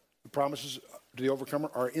four, the promises to the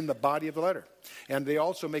overcomer, are in the body of the letter. And they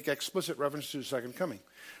also make explicit reference to the second coming.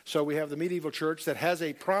 So we have the medieval church that has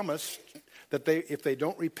a promise that if they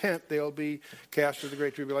don't repent, they'll be cast into the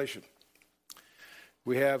Great Tribulation.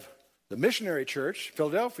 We have the missionary church,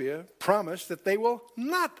 Philadelphia, promised that they will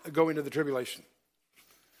not go into the tribulation.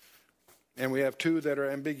 And we have two that are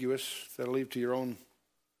ambiguous that I'll leave to your own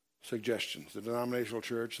suggestions, the denominational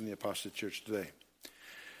church and the apostate church today.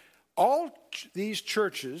 All these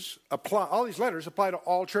churches apply, all these letters apply to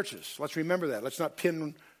all churches. Let's remember that. Let's not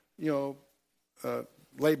pin,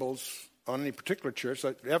 labels on any particular church.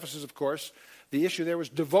 Like Ephesus, of course, the issue there was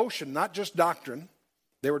devotion, not just doctrine.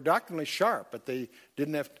 They were doctrinally sharp, but they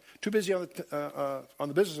didn't have too busy on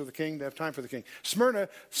the business of the king to have time for the king. Smyrna,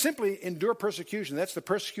 simply endure persecution. That's the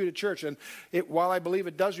persecuted church. And while I believe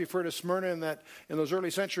it does refer to Smyrna in those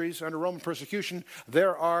early centuries under Roman persecution,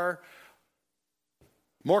 there are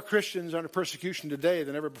more Christians under persecution today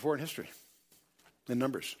than ever before in history, in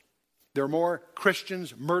numbers. There are more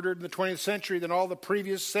Christians murdered in the 20th century than all the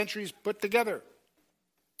previous centuries put together.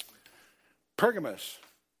 Pergamos,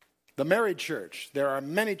 the married church. There are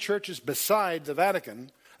many churches beside the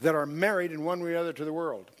Vatican that are married in one way or other to the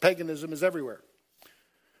world. Paganism is everywhere.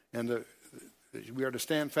 And we are to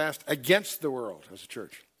stand fast against the world as a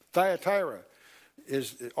church. Thyatira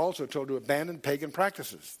is also told to abandon pagan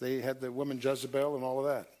practices. They had the woman Jezebel and all of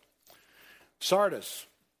that. Sardis,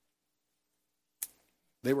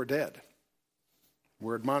 they were dead.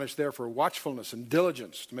 We're admonished there for watchfulness and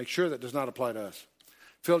diligence to make sure that does not apply to us.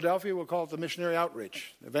 Philadelphia, we'll call it the missionary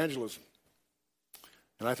outreach, evangelism.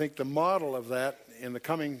 And I think the model of that in the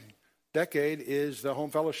coming decade is the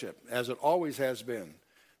home fellowship, as it always has been.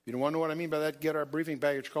 If you don't want to know what I mean by that, get our briefing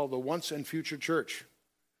package called the Once and Future Church.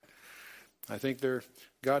 I think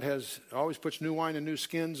God has always puts new wine in new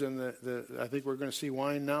skins, and I think we're going to see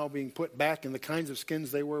wine now being put back in the kinds of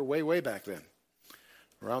skins they were way, way back then.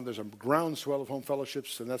 There's a groundswell of home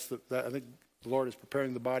fellowships, and I think the Lord is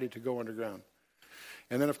preparing the body to go underground.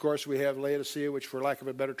 And then, of course, we have Laodicea, which, for lack of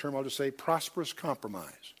a better term, I'll just say prosperous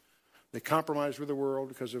compromise. They compromise with the world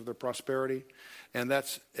because of their prosperity, and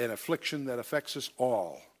that's an affliction that affects us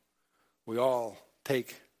all. We all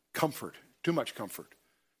take comfort, too much comfort,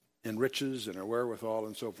 in riches and our wherewithal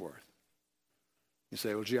and so forth. You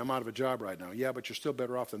say, well, gee, I'm out of a job right now. Yeah, but you're still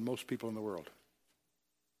better off than most people in the world.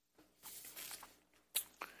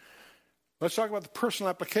 Let's talk about the personal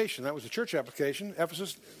application. That was the church application.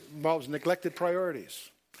 Ephesus involves neglected priorities.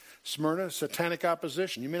 Smyrna, satanic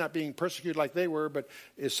opposition. You may not be being persecuted like they were, but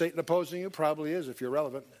is Satan opposing you? Probably is if you're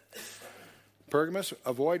relevant. Pergamos,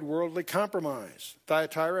 avoid worldly compromise.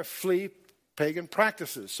 Thyatira, flee pagan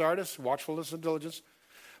practices. Sardis, watchfulness and diligence.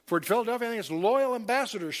 For Philadelphia, I think it's loyal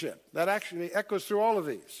ambassadorship. That actually echoes through all of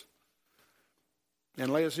these.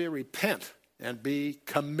 And Laodicea, repent and be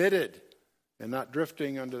committed and not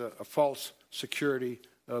drifting under a false security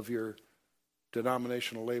of your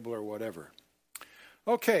denominational label or whatever.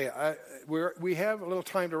 Okay, we have a little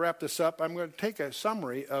time to wrap this up. I'm going to take a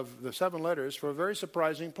summary of the 7 letters from a very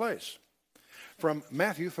surprising place, from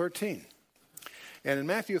Matthew 13. And in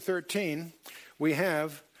Matthew 13, we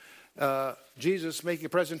have Jesus making a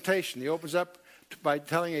presentation. He opens up by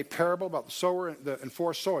telling a parable about the sower and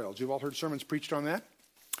 4 soils. You've all heard sermons preached on that.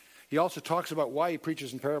 He also talks about why he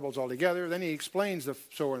preaches in parables altogether. Then he explains the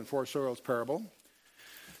sower and 4 soils parable.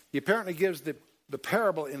 He apparently gives the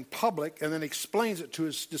parable in public and then explains it to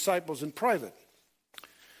his disciples in private.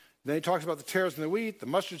 Then he talks about the tares and the wheat, the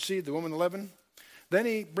mustard seed, the woman and the leaven. Then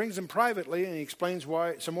he brings them privately and he explains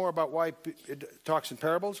some more about why it talks in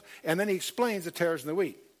parables. And then he explains the tares and the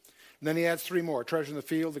wheat. And then he adds 3 more: treasure in the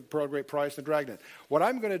field, the pearl of great price, and the dragnet. What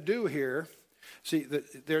I'm going to do here, see,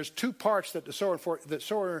 there's 2 parts that the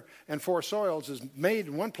sower and 4 soils is made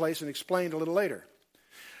in one place and explained a little later.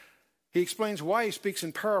 He explains why he speaks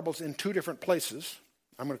in parables in 2 different places.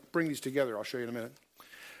 I'm going to bring these together. I'll show you in a minute.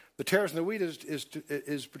 The tares and the wheat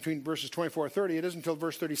is between verses 24 and 30. It isn't until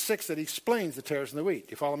verse 36 that he explains the tares and the wheat.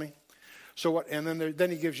 You follow me? So what? And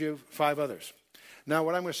then he gives you 5 others. Now,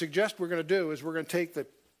 what I'm going to suggest we're going to do is we're going to take the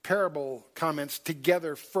parable comments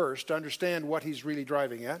together first to understand what he's really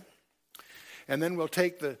driving at. And then we'll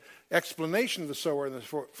take the explanation of the sower and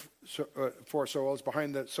the 4 soils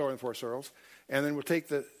behind the sower and 4 soils. And then we'll take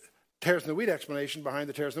the tares and the wheat explanation behind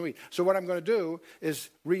the tares and the wheat. So what I'm going to do is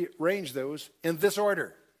rearrange those in this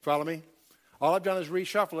order. Follow me? All I've done is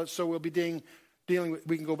reshuffle it, so we'll be dealing with,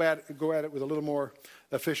 we can go at it with a little more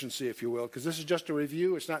efficiency, if you will, because this is just a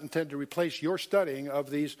review. It's not intended to replace your studying of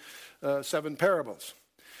these 7 parables.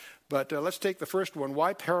 But let's take the first one.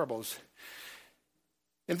 Why parables?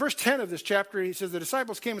 In verse 10 of this chapter, he says, the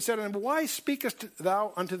disciples came and said unto him, why speakest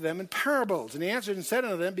thou unto them in parables? And he answered and said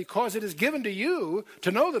unto them, because it is given to you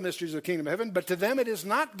to know the mysteries of the kingdom of heaven, but to them it is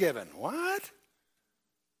not given. What?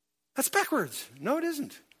 That's backwards. No, it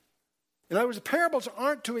isn't. In other words, the parables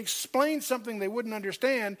aren't to explain something they wouldn't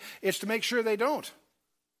understand. It's to make sure they don't.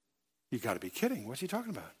 You've got to be kidding. What's he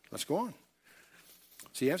talking about? Let's go on.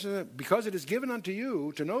 So he answered, because it is given unto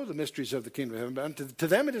you to know the mysteries of the kingdom of heaven, but to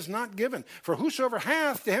them it is not given. For whosoever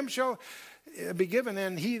hath, to him shall be given,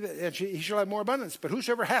 and he shall have more abundance. But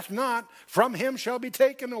whosoever hath not, from him shall be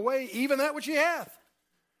taken away even that which he hath.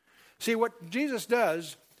 See, what Jesus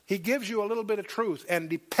does, he gives you a little bit of truth, and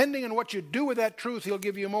depending on what you do with that truth, he'll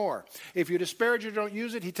give you more. If you disparage it or don't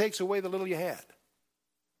use it, he takes away the little you had.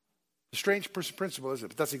 A strange principle, isn't it?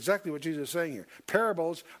 But that's exactly what Jesus is saying here.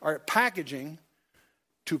 Parables are packaging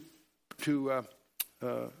to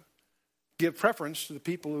give preference to the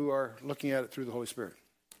people who are looking at it through the Holy Spirit.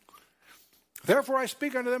 Therefore I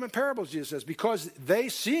speak unto them in parables, Jesus says, because they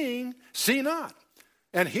seeing, see not,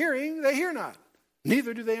 and hearing, they hear not,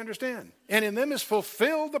 neither do they understand. And in them is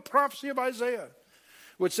fulfilled the prophecy of Isaiah,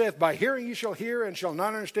 which saith, by hearing ye shall hear and shall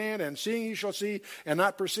not understand, and seeing ye shall see and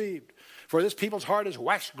not perceive. For this people's heart is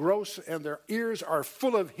waxed gross, and their ears are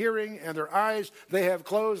full of hearing, and their eyes they have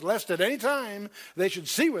closed, lest at any time they should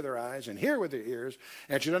see with their eyes, and hear with their ears,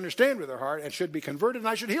 and should understand with their heart, and should be converted, and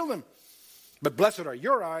I should heal them. But blessed are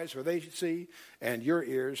your eyes, for they see, and your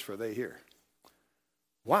ears, for they hear.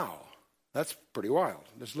 Wow, that's pretty wild.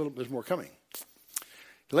 There's more coming.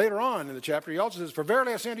 Later on in the chapter, he also says, for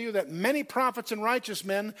verily I say unto you that many prophets and righteous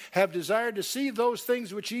men have desired to see those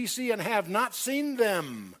things which ye see, and have not seen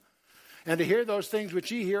them, and to hear those things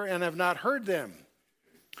which ye hear, and have not heard them.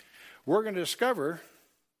 We're going to discover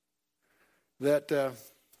that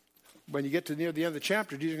when you get to near the end of the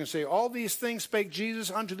chapter, Jesus is going to say, all these things spake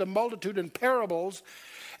Jesus unto the multitude in parables,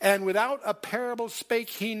 and without a parable spake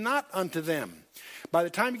he not unto them. By the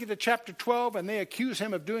time you get to chapter 12, and they accuse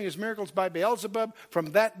him of doing his miracles by Beelzebub,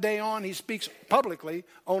 from that day on he speaks publicly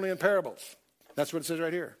only in parables. That's what it says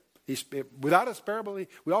right here. Without a parable,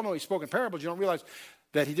 we all know he spoke in parables. You don't realize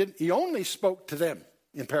that he only spoke to them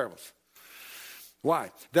in parables.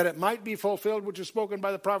 Why? That it might be fulfilled which is spoken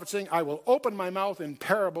by the prophet, saying, I will open my mouth in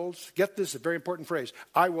parables. Get this, a very important phrase.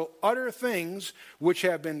 I will utter things which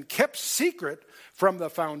have been kept secret from the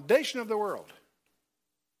foundation of the world.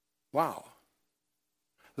 Wow.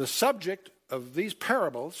 The subject of these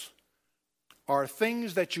parables are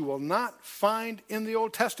things that you will not find in the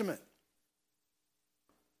Old Testament.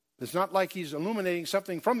 It's not like he's illuminating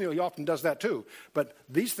something from the Old. He often does that too. But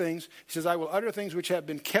these things, he says, I will utter things which have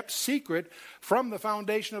been kept secret from the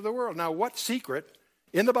foundation of the world. Now, what secret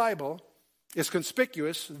in the Bible is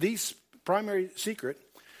conspicuous, the primary secret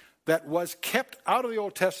that was kept out of the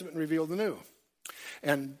Old Testament and revealed in the New?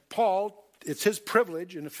 And Paul, it's his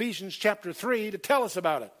privilege in Ephesians chapter 3 to tell us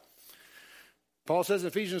about it. Paul says in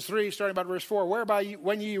Ephesians 3, starting about verse 4, whereby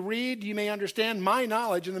when ye read, ye may understand my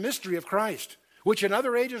knowledge in the mystery of Christ, which in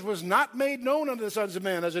other ages was not made known unto the sons of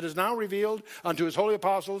men, as it is now revealed unto his holy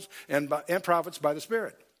apostles and prophets by the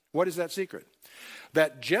Spirit. What is that secret?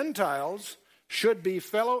 That Gentiles should be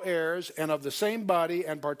fellow heirs and of the same body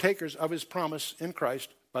and partakers of his promise in Christ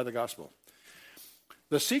by the gospel.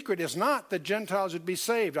 The secret is not that Gentiles would be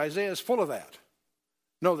saved. Isaiah is full of that.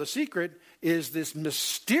 No, the secret is this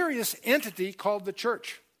mysterious entity called the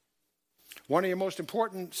church. One of your most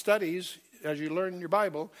important studies, as you learn your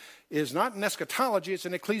Bible, is not an eschatology, it's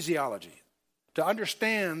an ecclesiology. To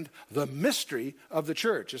understand the mystery of the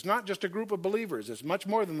church. It's not just a group of believers, it's much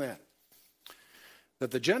more than that.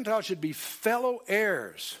 That the Gentiles should be fellow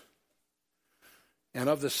heirs and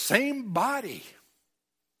of the same body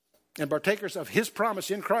and partakers of his promise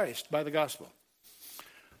in Christ by the gospel.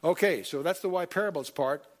 Okay, so that's the why parables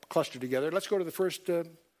part clustered together. Let's go to the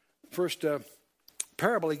first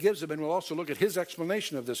parable he gives them, and we'll also look at his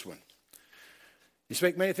explanation of this one. He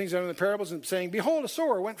spake many things out of the parables, and saying, Behold, a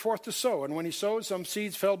sower went forth to sow, and when he sowed, some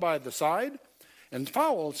seeds fell by the side, and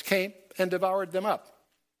fowls came and devoured them up.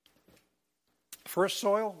 First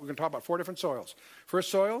soil, we're going to talk about 4 different soils. First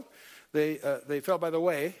soil, they fell by the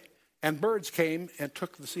way, and birds came and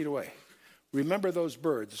took the seed away. Remember those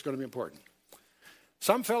birds, it's going to be important.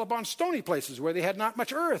 Some fell upon stony places where they had not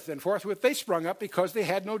much earth, and forthwith they sprung up because they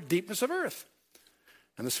had no deepness of earth.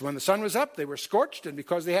 And when the sun was up, they were scorched, and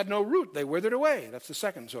because they had no root, they withered away. That's the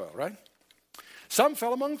second soil, right? Some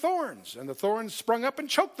fell among thorns, and the thorns sprung up and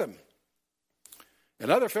choked them. And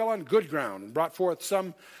other fell on good ground and brought forth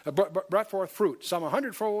fruit, some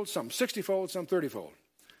 100-fold, some 60-fold, some 30-fold.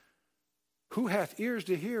 Who hath ears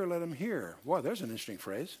to hear, let him hear. Wow, there's an interesting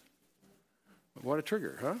phrase. What a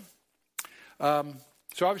trigger, huh?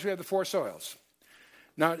 So obviously we have the 4 soils.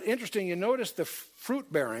 Now, interesting, you notice the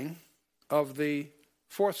fruit bearing of the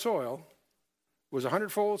 4th soil was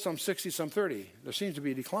 100-fold, some 60, some 30. There seems to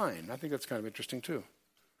be a decline. I think that's kind of interesting too.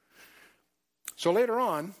 So later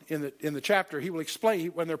on in the chapter, he will explain,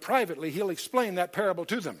 when they're privately, he'll explain that parable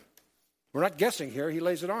to them. We're not guessing here, he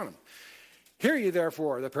lays it on them. Hear ye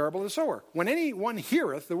therefore the parable of the sower. When any one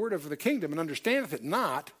heareth the word of the kingdom and understandeth it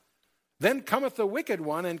not, then cometh the wicked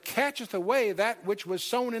one and catcheth away that which was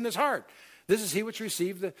sown in his heart. This is he which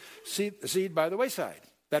received the seed by the wayside.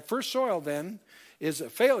 That first soil then is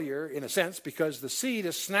a failure in a sense because the seed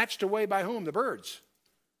is snatched away by whom? The birds.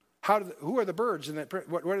 Who are the birds?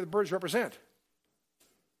 What do the birds represent?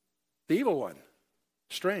 The evil one.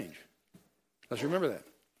 Strange. Let's remember that.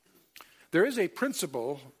 There is a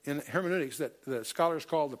principle in hermeneutics that the scholars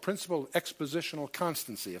call the principle of expositional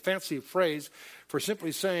constancy, a fancy phrase for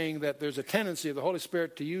simply saying that there's a tendency of the Holy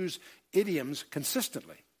Spirit to use idioms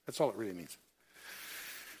consistently. That's all it really means.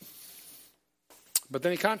 But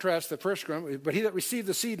then he contrasts the first group, but he that received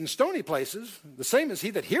the seed in stony places, the same as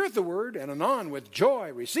he that heareth the word, and anon with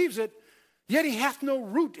joy receives it, yet he hath no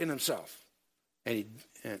root in himself,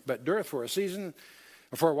 but dureth for a season,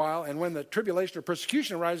 for a while, and when the tribulation or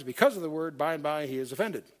persecution arises because of the word, by and by he is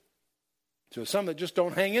offended. So some that just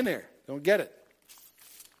don't hang in there, don't get it.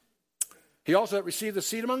 He also that received the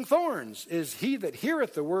seed among thorns is he that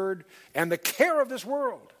heareth the word, and the care of this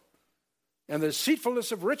world, and the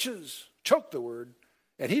deceitfulness of riches choke the word,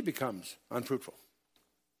 and he becomes unfruitful.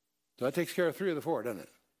 So that takes care of 3 of the 4, doesn't it?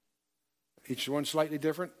 Each one slightly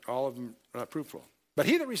different, all of them not fruitful. But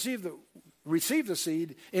he that received the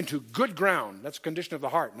seed into good ground, that's a condition of the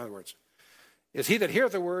heart, in other words, is he that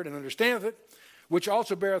heareth the word and understandeth it, which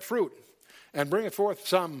also beareth fruit, and bringeth forth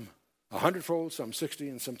some 100-fold, some 60,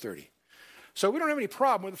 and some 30. So we don't have any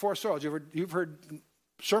problem with the 4 soils. You've heard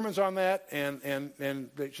sermons on that, and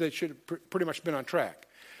they should have pretty much been on track.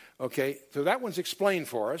 Okay, so that one's explained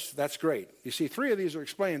for us. That's great. You see, 3 of these are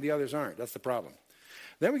explained, the others aren't. That's the problem.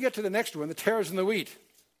 Then we get to the next one, the tares and the wheat.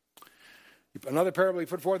 Another parable he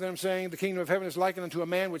put forth to them, saying, The kingdom of heaven is likened unto a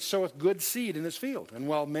man which soweth good seed in his field. And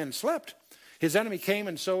while men slept, his enemy came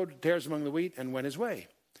and sowed tares among the wheat and went his way.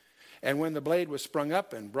 And when the blade was sprung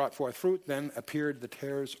up and brought forth fruit, then appeared the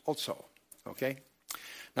tares also. Okay?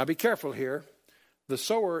 Now be careful here. The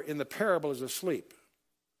sower in the parable is asleep.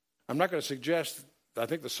 I'm not going to suggest, I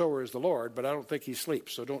think the sower is the Lord, but I don't think he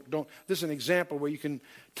sleeps. So don't. This is an example where you can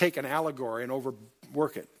take an allegory and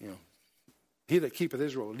overwork it, you know. He that keepeth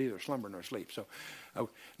Israel will neither slumber nor sleep. So,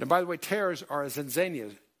 now by the way, tares are a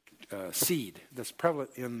zinzania seed that's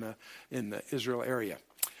prevalent in the Israel area.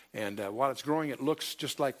 And while it's growing, it looks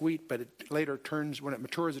just like wheat, but it later turns, when it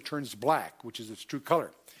matures, it turns black, which is its true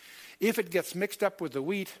color. If it gets mixed up with the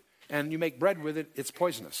wheat and you make bread with it, it's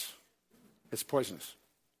poisonous. It's poisonous.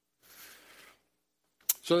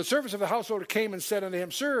 So the servants of the householder came and said unto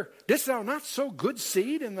him, Sir, didst thou not sow good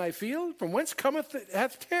seed in thy field? From whence cometh it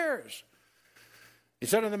hath tares? He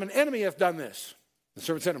said unto them, an enemy hath done this. The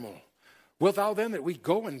servant said unto him, wilt thou then that we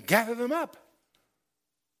go and gather them up?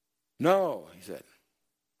 No, he said.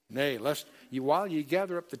 Nay, lest while ye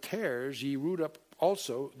gather up the tares, ye root up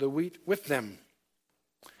also the wheat with them.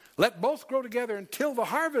 Let both grow together until the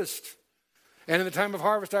harvest. And in the time of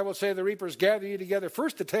harvest I will say to the reapers, gather ye together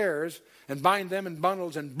first the tares, and bind them in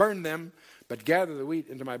bundles, and burn them, but gather the wheat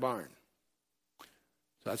into my barn.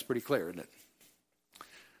 So that's pretty clear, isn't it?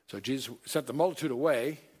 So Jesus sent the multitude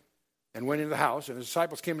away and went into the house, and his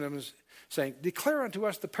disciples came to him saying, declare unto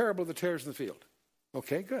us the parable of the tares in the field.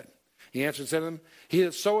 Okay, good. He answered and said to them, he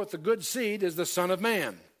that soweth the good seed is the Son of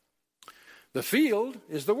Man. The field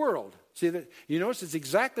is the world. See, that you notice it's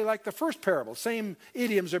exactly like the first parable. Same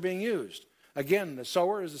idioms are being used. Again, the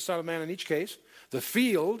sower is the Son of Man in each case. The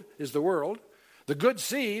field is the world. The good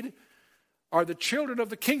seed are the children of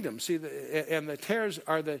the kingdom. See, and the tares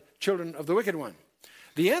are the children of the wicked one.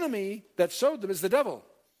 The enemy that sowed them is the devil.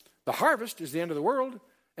 The harvest is the end of the world,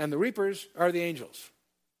 and the reapers are the angels.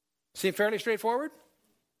 Seem fairly straightforward?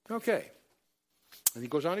 Okay. And he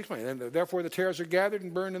goes on to explain. And therefore the tares are gathered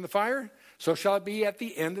and burned in the fire. So shall it be at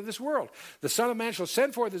the end of this world. The Son of Man shall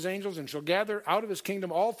send forth his angels, and shall gather out of his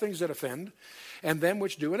kingdom all things that offend, and them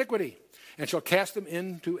which do iniquity, and shall cast them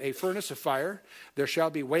into a furnace of fire. There shall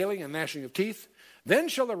be wailing and gnashing of teeth. Then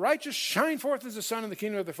shall the righteous shine forth as the sun in the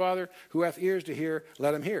kingdom of the Father. Who hath ears to hear,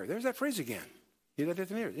 let him hear. There's that phrase again. He that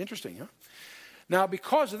hath ears. Interesting, huh? Now,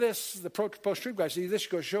 because of this, the post-truth guys, see, this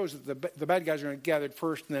shows that the bad guys are going to get gathered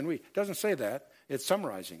first and then we. It doesn't say that. It's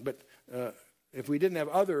summarizing. But if we didn't have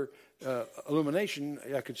other illumination,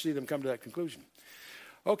 I could see them come to that conclusion.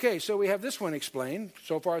 Okay, so we have this one explained.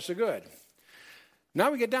 So far, so good.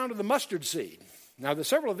 Now we get down to the mustard seed. Now,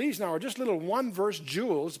 several of these now are just little one-verse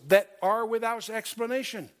jewels that are without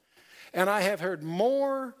explanation. And I have heard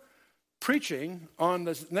more preaching on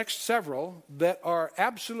the next several that are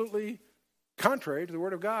absolutely contrary to the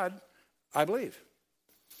Word of God, I believe.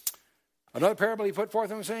 Another parable he put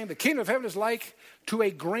forth, saying, the kingdom of heaven is like to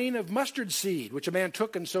a grain of mustard seed, which a man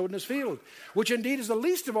took and sowed in his field, which indeed is the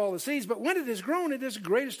least of all the seeds, but when it is grown, it is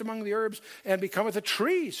greatest among the herbs, and becometh a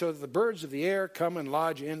tree, so that the birds of the air come and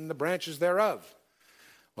lodge in the branches thereof.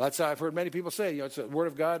 Well, that's how I've heard many people say, it's the Word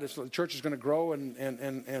of God, the church is going to grow, and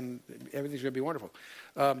everything's going to be wonderful.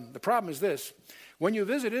 The problem is this. When you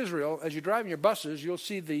visit Israel, as you drive in your buses, you'll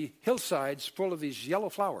see the hillsides full of these yellow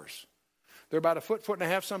flowers. They're about a foot and a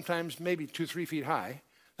half, sometimes maybe 2-3 feet high.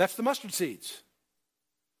 That's the mustard seeds.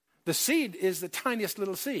 The seed is the tiniest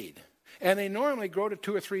little seed, and they normally grow to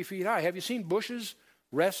 2 or 3 feet high. Have you seen bushes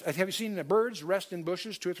rest? Have you seen the birds rest in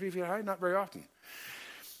bushes 2 or 3 feet high? Not very often.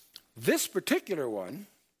 This particular one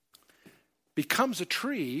becomes a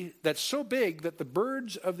tree that's so big that the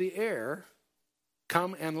birds of the air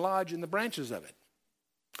come and lodge in the branches of it.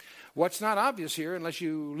 What's not obvious here, unless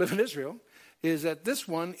you live in Israel, is that this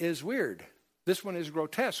one is weird. This one is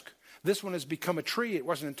grotesque. This one has become a tree it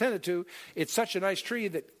wasn't intended to. It's such a nice tree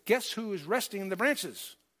that guess who is resting in the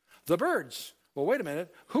branches? The birds. Well, wait a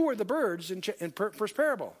minute. Who are the birds in first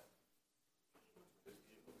parable?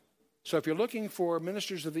 So if you're looking for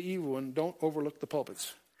ministers of the evil one, don't overlook the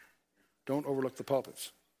pulpits. Don't overlook the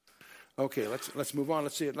pulpits. Okay, let's move on.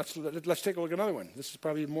 Let's see it. Let's take a look at another one. This is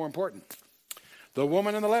probably more important. The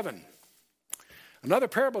woman and the leaven. Another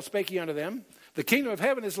parable spake he unto them. The kingdom of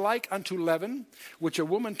heaven is like unto leaven, which a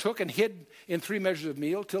woman took and hid in 3 measures of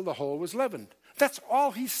meal till the whole was leavened. That's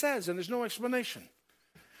all he says, and there's no explanation.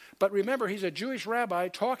 But remember, he's a Jewish rabbi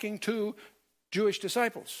talking to Jewish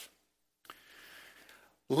disciples.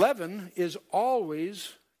 Leaven is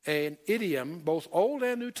always an idiom, both Old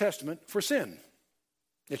and New Testament, for sin.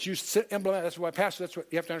 It's used emblematic. That's why Passover. That's what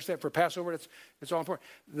you have to understand. For Passover, it's all important.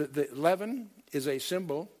 The leaven is a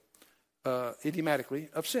symbol, idiomatically,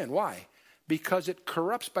 of sin. Why? Because it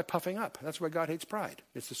corrupts by puffing up. That's why God hates pride.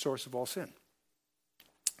 It's the source of all sin.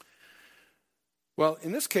 Well,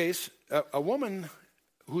 in this case, a woman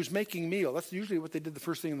who's making meal. That's usually what they did the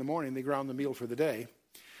first thing in the morning. They ground the meal for the day.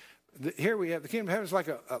 Here we have the kingdom of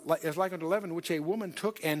heaven is like unto leaven, which a woman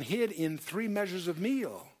took and hid in 3 measures of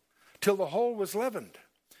meal till the whole was leavened.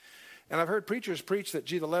 And I've heard preachers preach that,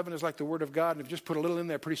 the leaven is like the word of God, and if you just put a little in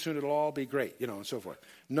there, pretty soon it'll all be great, and so forth.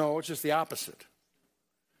 No, it's just the opposite.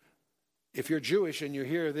 If you're Jewish and you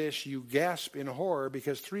hear this, you gasp in horror,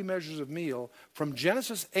 because 3 measures of meal from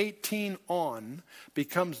Genesis 18 on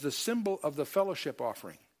becomes the symbol of the fellowship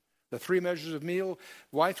offering. The 3 measures of meal.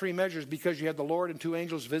 Why 3 measures? Because you had the Lord and 2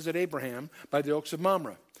 angels visit Abraham by the oaks of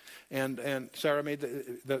Mamre. And Sarah made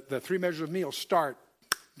the 3 measures of meal start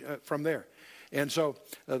from there. And so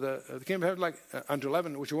the kingdom of heaven like unto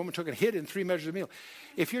leaven, which a woman took and hid in 3 measures of meal.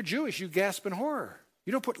 If you're Jewish, you gasp in horror.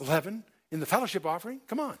 You don't put leaven in the fellowship offering.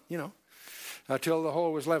 Come on, till the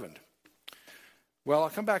whole was leavened. Well, I'll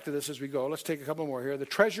come back to this as we go. Let's take a couple more here. The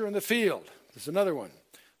treasure in the field. This is another one.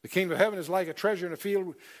 The kingdom of heaven is like a treasure in a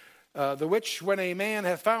field, the which when a man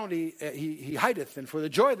hath found, he hideth, and for the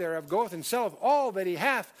joy thereof goeth and selleth all that he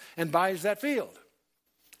hath, and buys that field.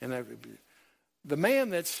 And the man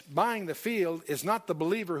that's buying the field is not the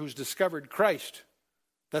believer who's discovered Christ.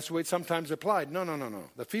 That's the way it's sometimes applied. No.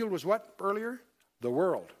 The field was what earlier? The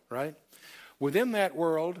world, right? Within that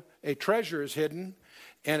world, a treasure is hidden,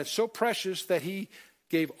 and it's so precious that he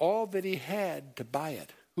gave all that he had to buy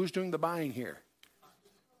it. Who's doing the buying here?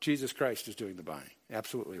 Jesus Christ is doing the buying.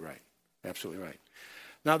 Absolutely right. Absolutely right.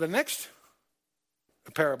 Now, the next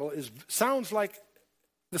parable sounds like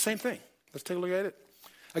the same thing. Let's take a look at it.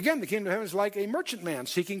 Again, the kingdom of heaven is like a merchant man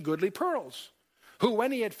seeking goodly pearls, who,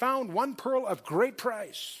 when he had found one pearl of great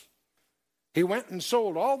price, he went and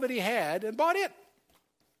sold all that he had and bought it.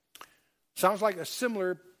 Sounds like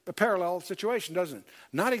a parallel situation, doesn't it?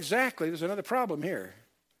 Not exactly. There's another problem here.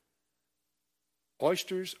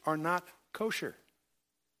 Oysters are not kosher.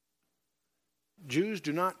 Jews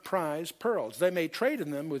do not prize pearls. They may trade in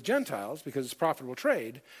them with Gentiles because it's profitable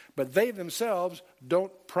trade, but they themselves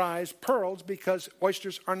don't prize pearls because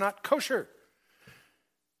oysters are not kosher.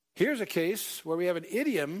 Here's a case where we have an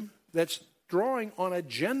idiom that's drawing on a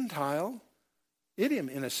Gentile idiom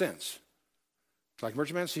in a sense. It's like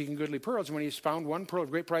merchant man seeking goodly pearls. And when he's found one pearl of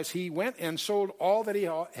great price, he went and sold all that he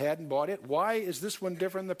had and bought it. Why is this one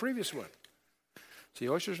different than the previous one? See,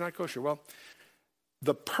 oysters are not kosher. Well,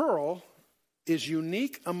 the pearl is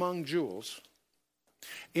unique among jewels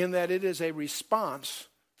in that it is a response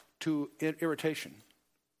to irritation.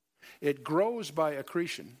 It grows by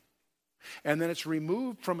accretion, and then it's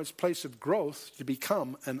removed from its place of growth to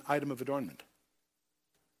become an item of adornment.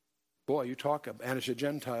 Boy, you talk about, and it's a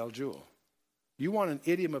Gentile jewel. You want an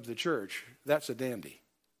idiom of the church, that's a dandy.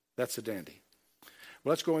 That's a dandy.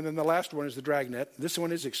 Well, let's go, and then the last one is the dragnet. This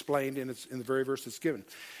one is explained in the very verse that's given.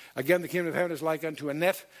 Again, the kingdom of heaven is like unto a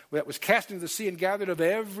net that was cast into the sea and gathered of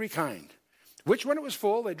every kind, which when it was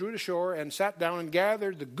full, they drew to shore and sat down and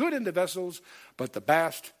gathered the good into vessels, but the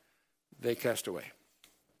bast they cast away.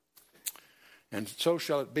 And so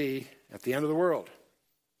shall it be at the end of the world.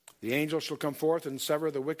 The angel shall come forth and sever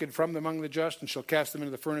the wicked from among the just, and shall cast them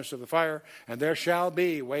into the furnace of the fire, and there shall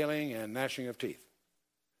be wailing and gnashing of teeth.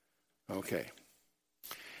 Okay.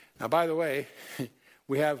 Now, by the way,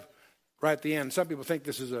 we have right at the end, some people think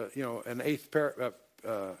this is an eighth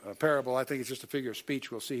parable. I think it's just a figure of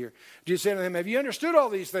speech we'll see here. Jesus said to them, have you understood all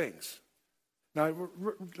these things? Now,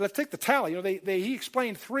 let's take the tally. He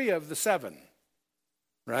explained 3 of the 7,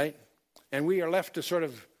 right? And we are left to sort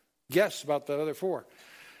of guess about the other 4.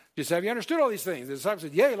 Jesus said, have you understood all these things? The disciples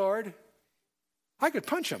said, yea, Lord. I could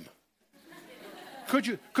punch him. Could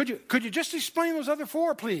you just explain those other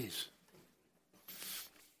 4, please?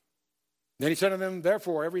 Then he said to them,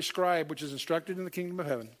 therefore, every scribe which is instructed in the kingdom of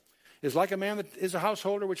heaven is like a man that is a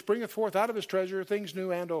householder which bringeth forth out of his treasure things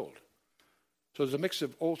new and old. So there's a mix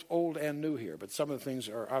of old and new here, but some of the things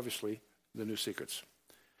are obviously the new secrets.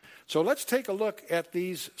 So let's take a look at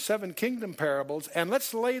these 7 kingdom parables, and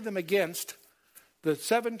let's lay them against the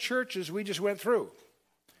 7 churches we just went through.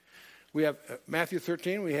 We have Matthew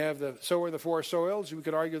 13, we have the sower of the 4 soils. We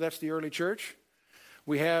could argue that's the early church.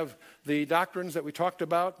 We have the doctrines that we talked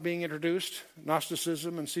about being introduced,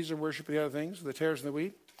 Gnosticism and Caesar worship and the other things, the tares and the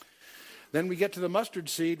wheat. Then we get to the mustard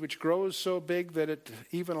seed, which grows so big that it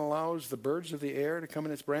even allows the birds of the air to come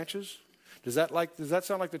in its branches. Does that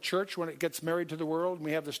sound like the church when it gets married to the world and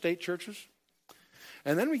we have the state churches?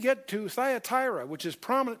 And then we get to Thyatira, which is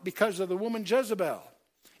prominent because of the woman Jezebel,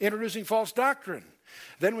 introducing false doctrine.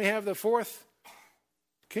 Then we have the 4th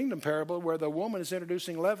kingdom parable where the woman is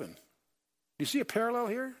introducing leaven. You see a parallel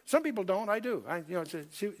here? Some people don't. I do.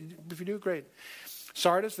 If you do, great.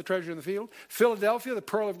 Sardis, the treasure in the field. Philadelphia, the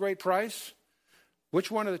pearl of great price.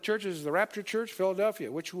 Which one of the churches is the rapture church?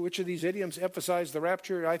 Philadelphia. Which of these idioms emphasize the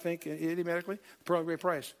rapture, I think, idiomatically? The pearl of great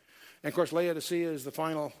price. And, of course, Laodicea is the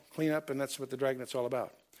final cleanup, and that's what the dragnet's all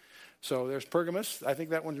about. So there's Pergamos. I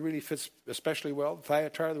think that one really fits especially well.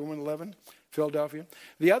 Thyatira, the woman of leaven. Philadelphia.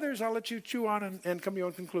 The others, I'll let you chew on and come to your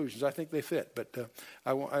own conclusions. I think they fit, but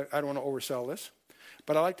I don't want to oversell this.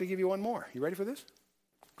 But I'd like to give you one more. You ready for this?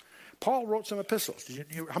 Paul wrote some epistles.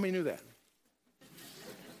 How many knew that?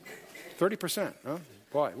 30%. Huh?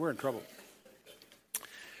 Boy, we're in trouble.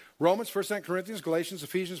 Romans, 1 Corinthians, Galatians,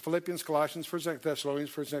 Ephesians, Philippians, Colossians, 1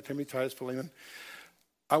 Thessalonians, 1 Timothy, Titus, Philemon.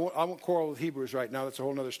 I won't quarrel with Hebrews right now. That's a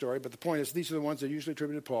whole other story. But the point is, these are the ones that are usually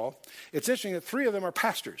attributed to Paul. It's interesting that 3 of them are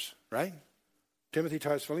pastors, right? Timothy,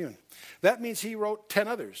 Titus, Philemon. That means he wrote 10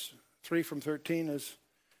 others. 3 from 13 is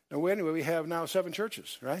And anyway, we have now 7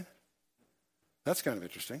 churches, right? That's kind of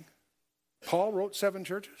interesting. Paul wrote 7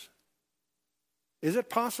 churches. Is it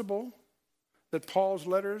possible that Paul's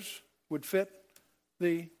letters would fit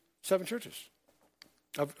the 7 churches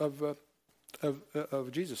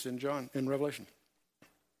of Jesus in Revelation?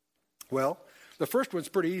 Well, the first one's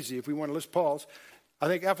pretty easy. If we want to list Paul's, I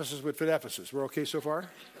think Ephesus would fit Ephesus. We're okay so far?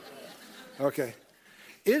 Okay.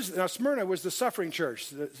 Now, Smyrna was the suffering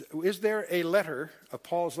church. Is there a letter of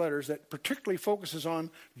Paul's letters that particularly focuses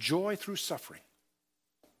on joy through suffering?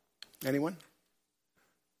 Anyone?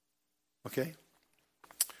 Okay.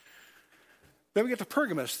 Then we get to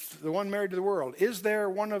Pergamos, the one married to the world. Is there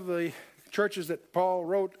one of the churches that Paul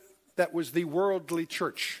wrote that was the worldly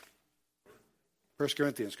church? 1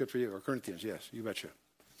 Corinthians, good for you. Or Corinthians, yes, you betcha.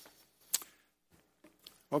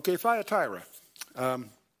 Okay, Thyatira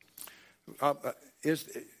is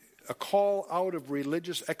a call out of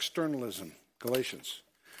religious externalism, Galatians.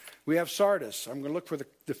 We have Sardis. I'm going to look for the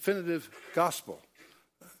definitive gospel,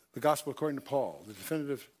 the gospel according to Paul, the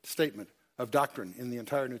definitive statement of doctrine in the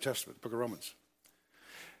entire New Testament, book of Romans.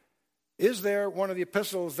 Is there one of the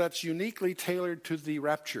epistles that's uniquely tailored to the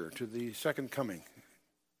rapture, to the second coming?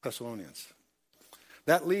 Thessalonians.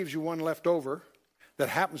 That leaves you one left over that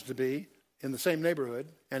happens to be in the same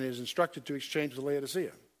neighborhood and is instructed to exchange with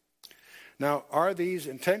Laodicea. Now, are these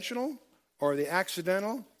intentional or are they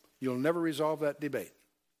accidental? You'll never resolve that debate.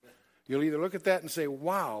 You'll either look at that and say,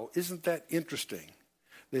 wow, isn't that interesting?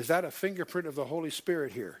 Is that a fingerprint of the Holy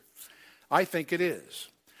Spirit here? I think it is.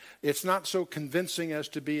 It's not so convincing as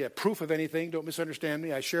to be a proof of anything. Don't misunderstand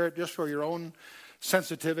me. I share it just for your own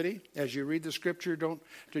sensitivity as you read the scripture.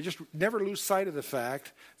 Just never lose sight of the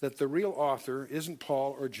fact that the real author isn't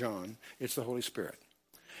Paul or John. It's the Holy Spirit.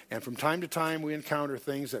 And from time to time, we encounter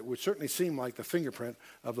things that would certainly seem like the fingerprint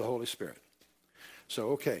of the Holy Spirit. So,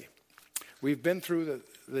 okay. We've been through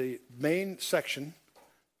the main section,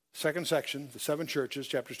 second section, the 7 churches,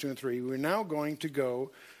 chapters 2 and 3. We're now going to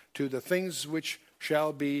go to the things which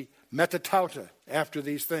shall be metatauta after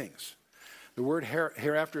these things. The word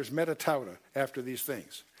hereafter is metatauta, after these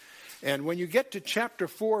things. And when you get to chapter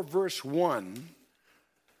 4, verse 1,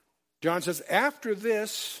 John says, after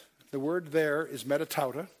this, the word there is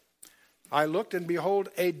metatauta, I looked, and behold,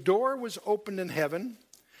 a door was opened in heaven,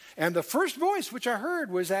 and the first voice which I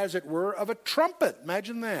heard was, as it were, of a trumpet.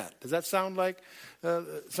 Imagine that. Does that sound like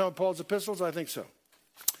some of Paul's epistles? I think so.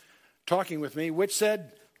 Talking with me, which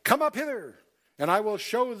said, come up hither, and I will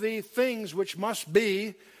show thee things which must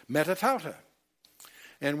be metatauta.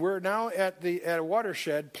 And we're now at a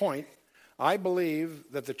watershed point. I believe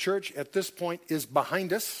that the church at this point is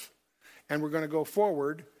behind us, and we're going to go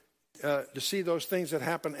forward to see those things that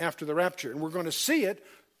happen after the rapture. And we're going to see it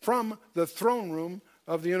from the throne room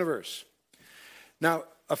of the universe. Now,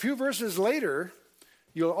 a few verses later,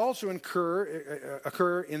 you'll also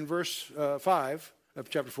occur in verse 5 of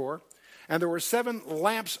chapter 4, and there were 7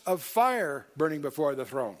 lamps of fire burning before the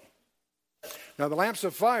throne. Now, the lamps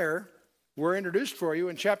of fire were introduced for you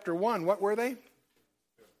in chapter 1. What were they?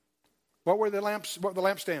 What were the lamps? What were the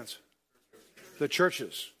lampstands? The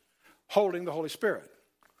churches holding the Holy Spirit.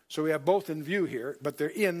 So we have both in view here, but they're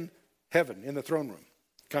in heaven, in the throne room.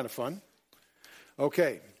 Kind of fun.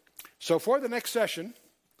 Okay. So for the next session,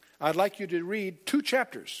 I'd like you to read 2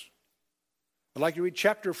 chapters. I'd like you to read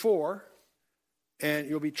chapter 4, and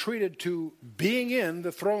you'll be treated to being in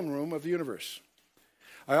the throne room of the universe.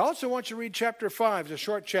 I also want you to read chapter 5. It's a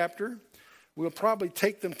short chapter. We'll probably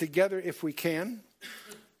take them together if we can.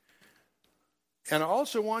 And I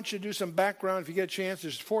also want you to do some background if you get a chance.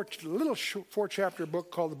 There's a little 4-chapter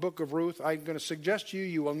book called the Book of Ruth. I'm going to suggest to you,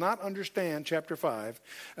 you will not understand chapter 5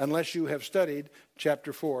 unless you have studied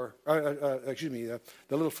chapter 4, the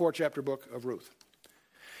little 4-chapter book of Ruth.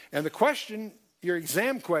 And the question, your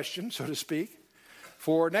exam question, so to speak,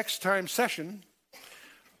 for next time's session,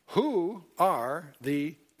 who are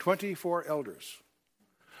the 24 elders?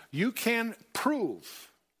 You can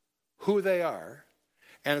prove who they are.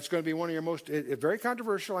 And it's going to be one of your most, very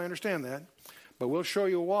controversial, I understand that. But we'll show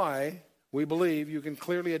you why we believe you can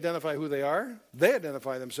clearly identify who they are. They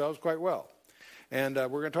identify themselves quite well. And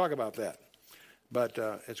we're going to talk about that. But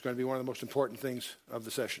it's going to be one of the most important things of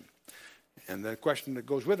the session. And the question that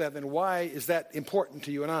goes with that, then why is that important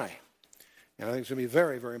to you and I? And I think it's going to be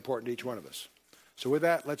very, very important to each one of us. So with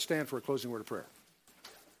that, let's stand for a closing word of prayer.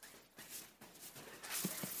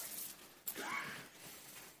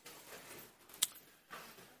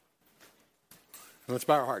 Let's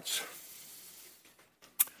bow our hearts.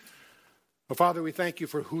 Well, Father, we thank you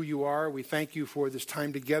for who you are. We thank you for this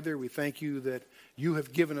time together. We thank you that you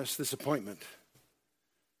have given us this appointment.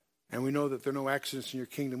 And we know that there are no accidents in your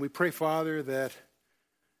kingdom. We pray, Father, that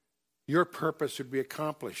your purpose would be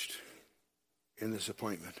accomplished in this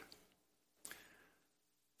appointment.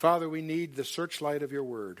 Father, we need the searchlight of your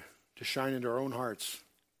word to shine into our own hearts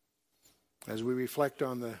as we reflect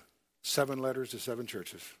on the 7 letters to 7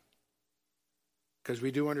 churches. Because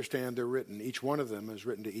we do understand they're written. Each one of them is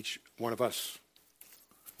written to each one of us.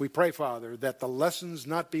 We pray, Father, that the lessons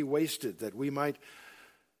not be wasted, that we might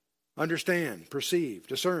understand, perceive,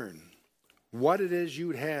 discern what it is you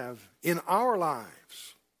would have in our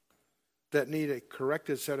lives that need a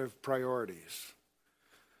corrected set of priorities.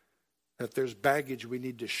 That there's baggage we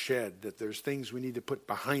need to shed, that there's things we need to put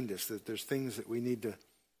behind us, that there's things that we need to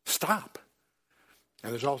stop.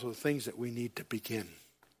 And there's also things that we need to begin.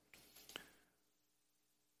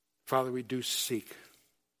 Father, we do seek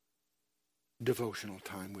devotional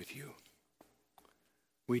time with you.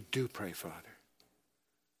 We do pray, Father,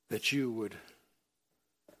 that you would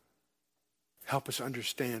help us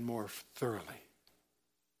understand more thoroughly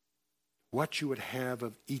what you would have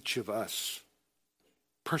of each of us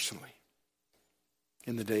personally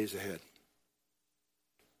in the days ahead,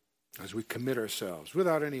 as we commit ourselves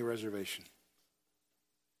without any reservation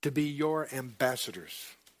to be your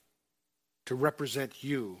ambassadors, to represent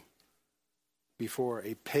you before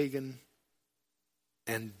a pagan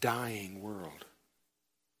and dying world.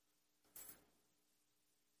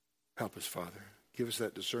 Help us, Father. Give us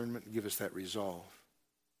that discernment and give us that resolve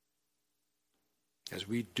as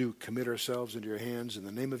we do commit ourselves into your hands in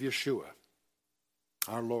the name of Yeshua,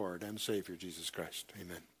 our Lord and Savior, Jesus Christ.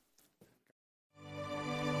 Amen.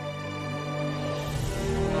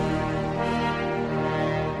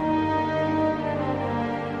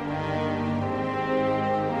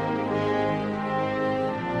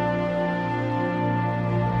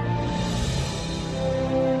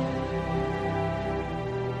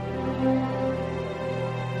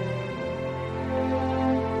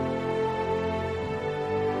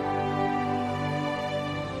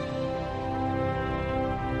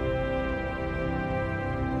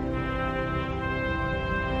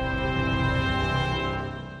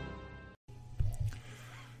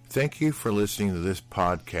 Thank you for listening to this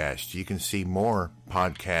podcast. You can see more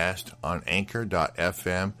podcasts on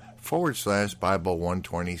anchor.fm/Bible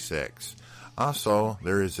 126. Also,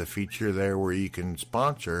 there is a feature there where you can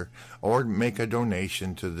sponsor or make a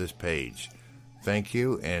donation to this page. Thank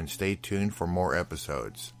you, and stay tuned for more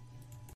episodes.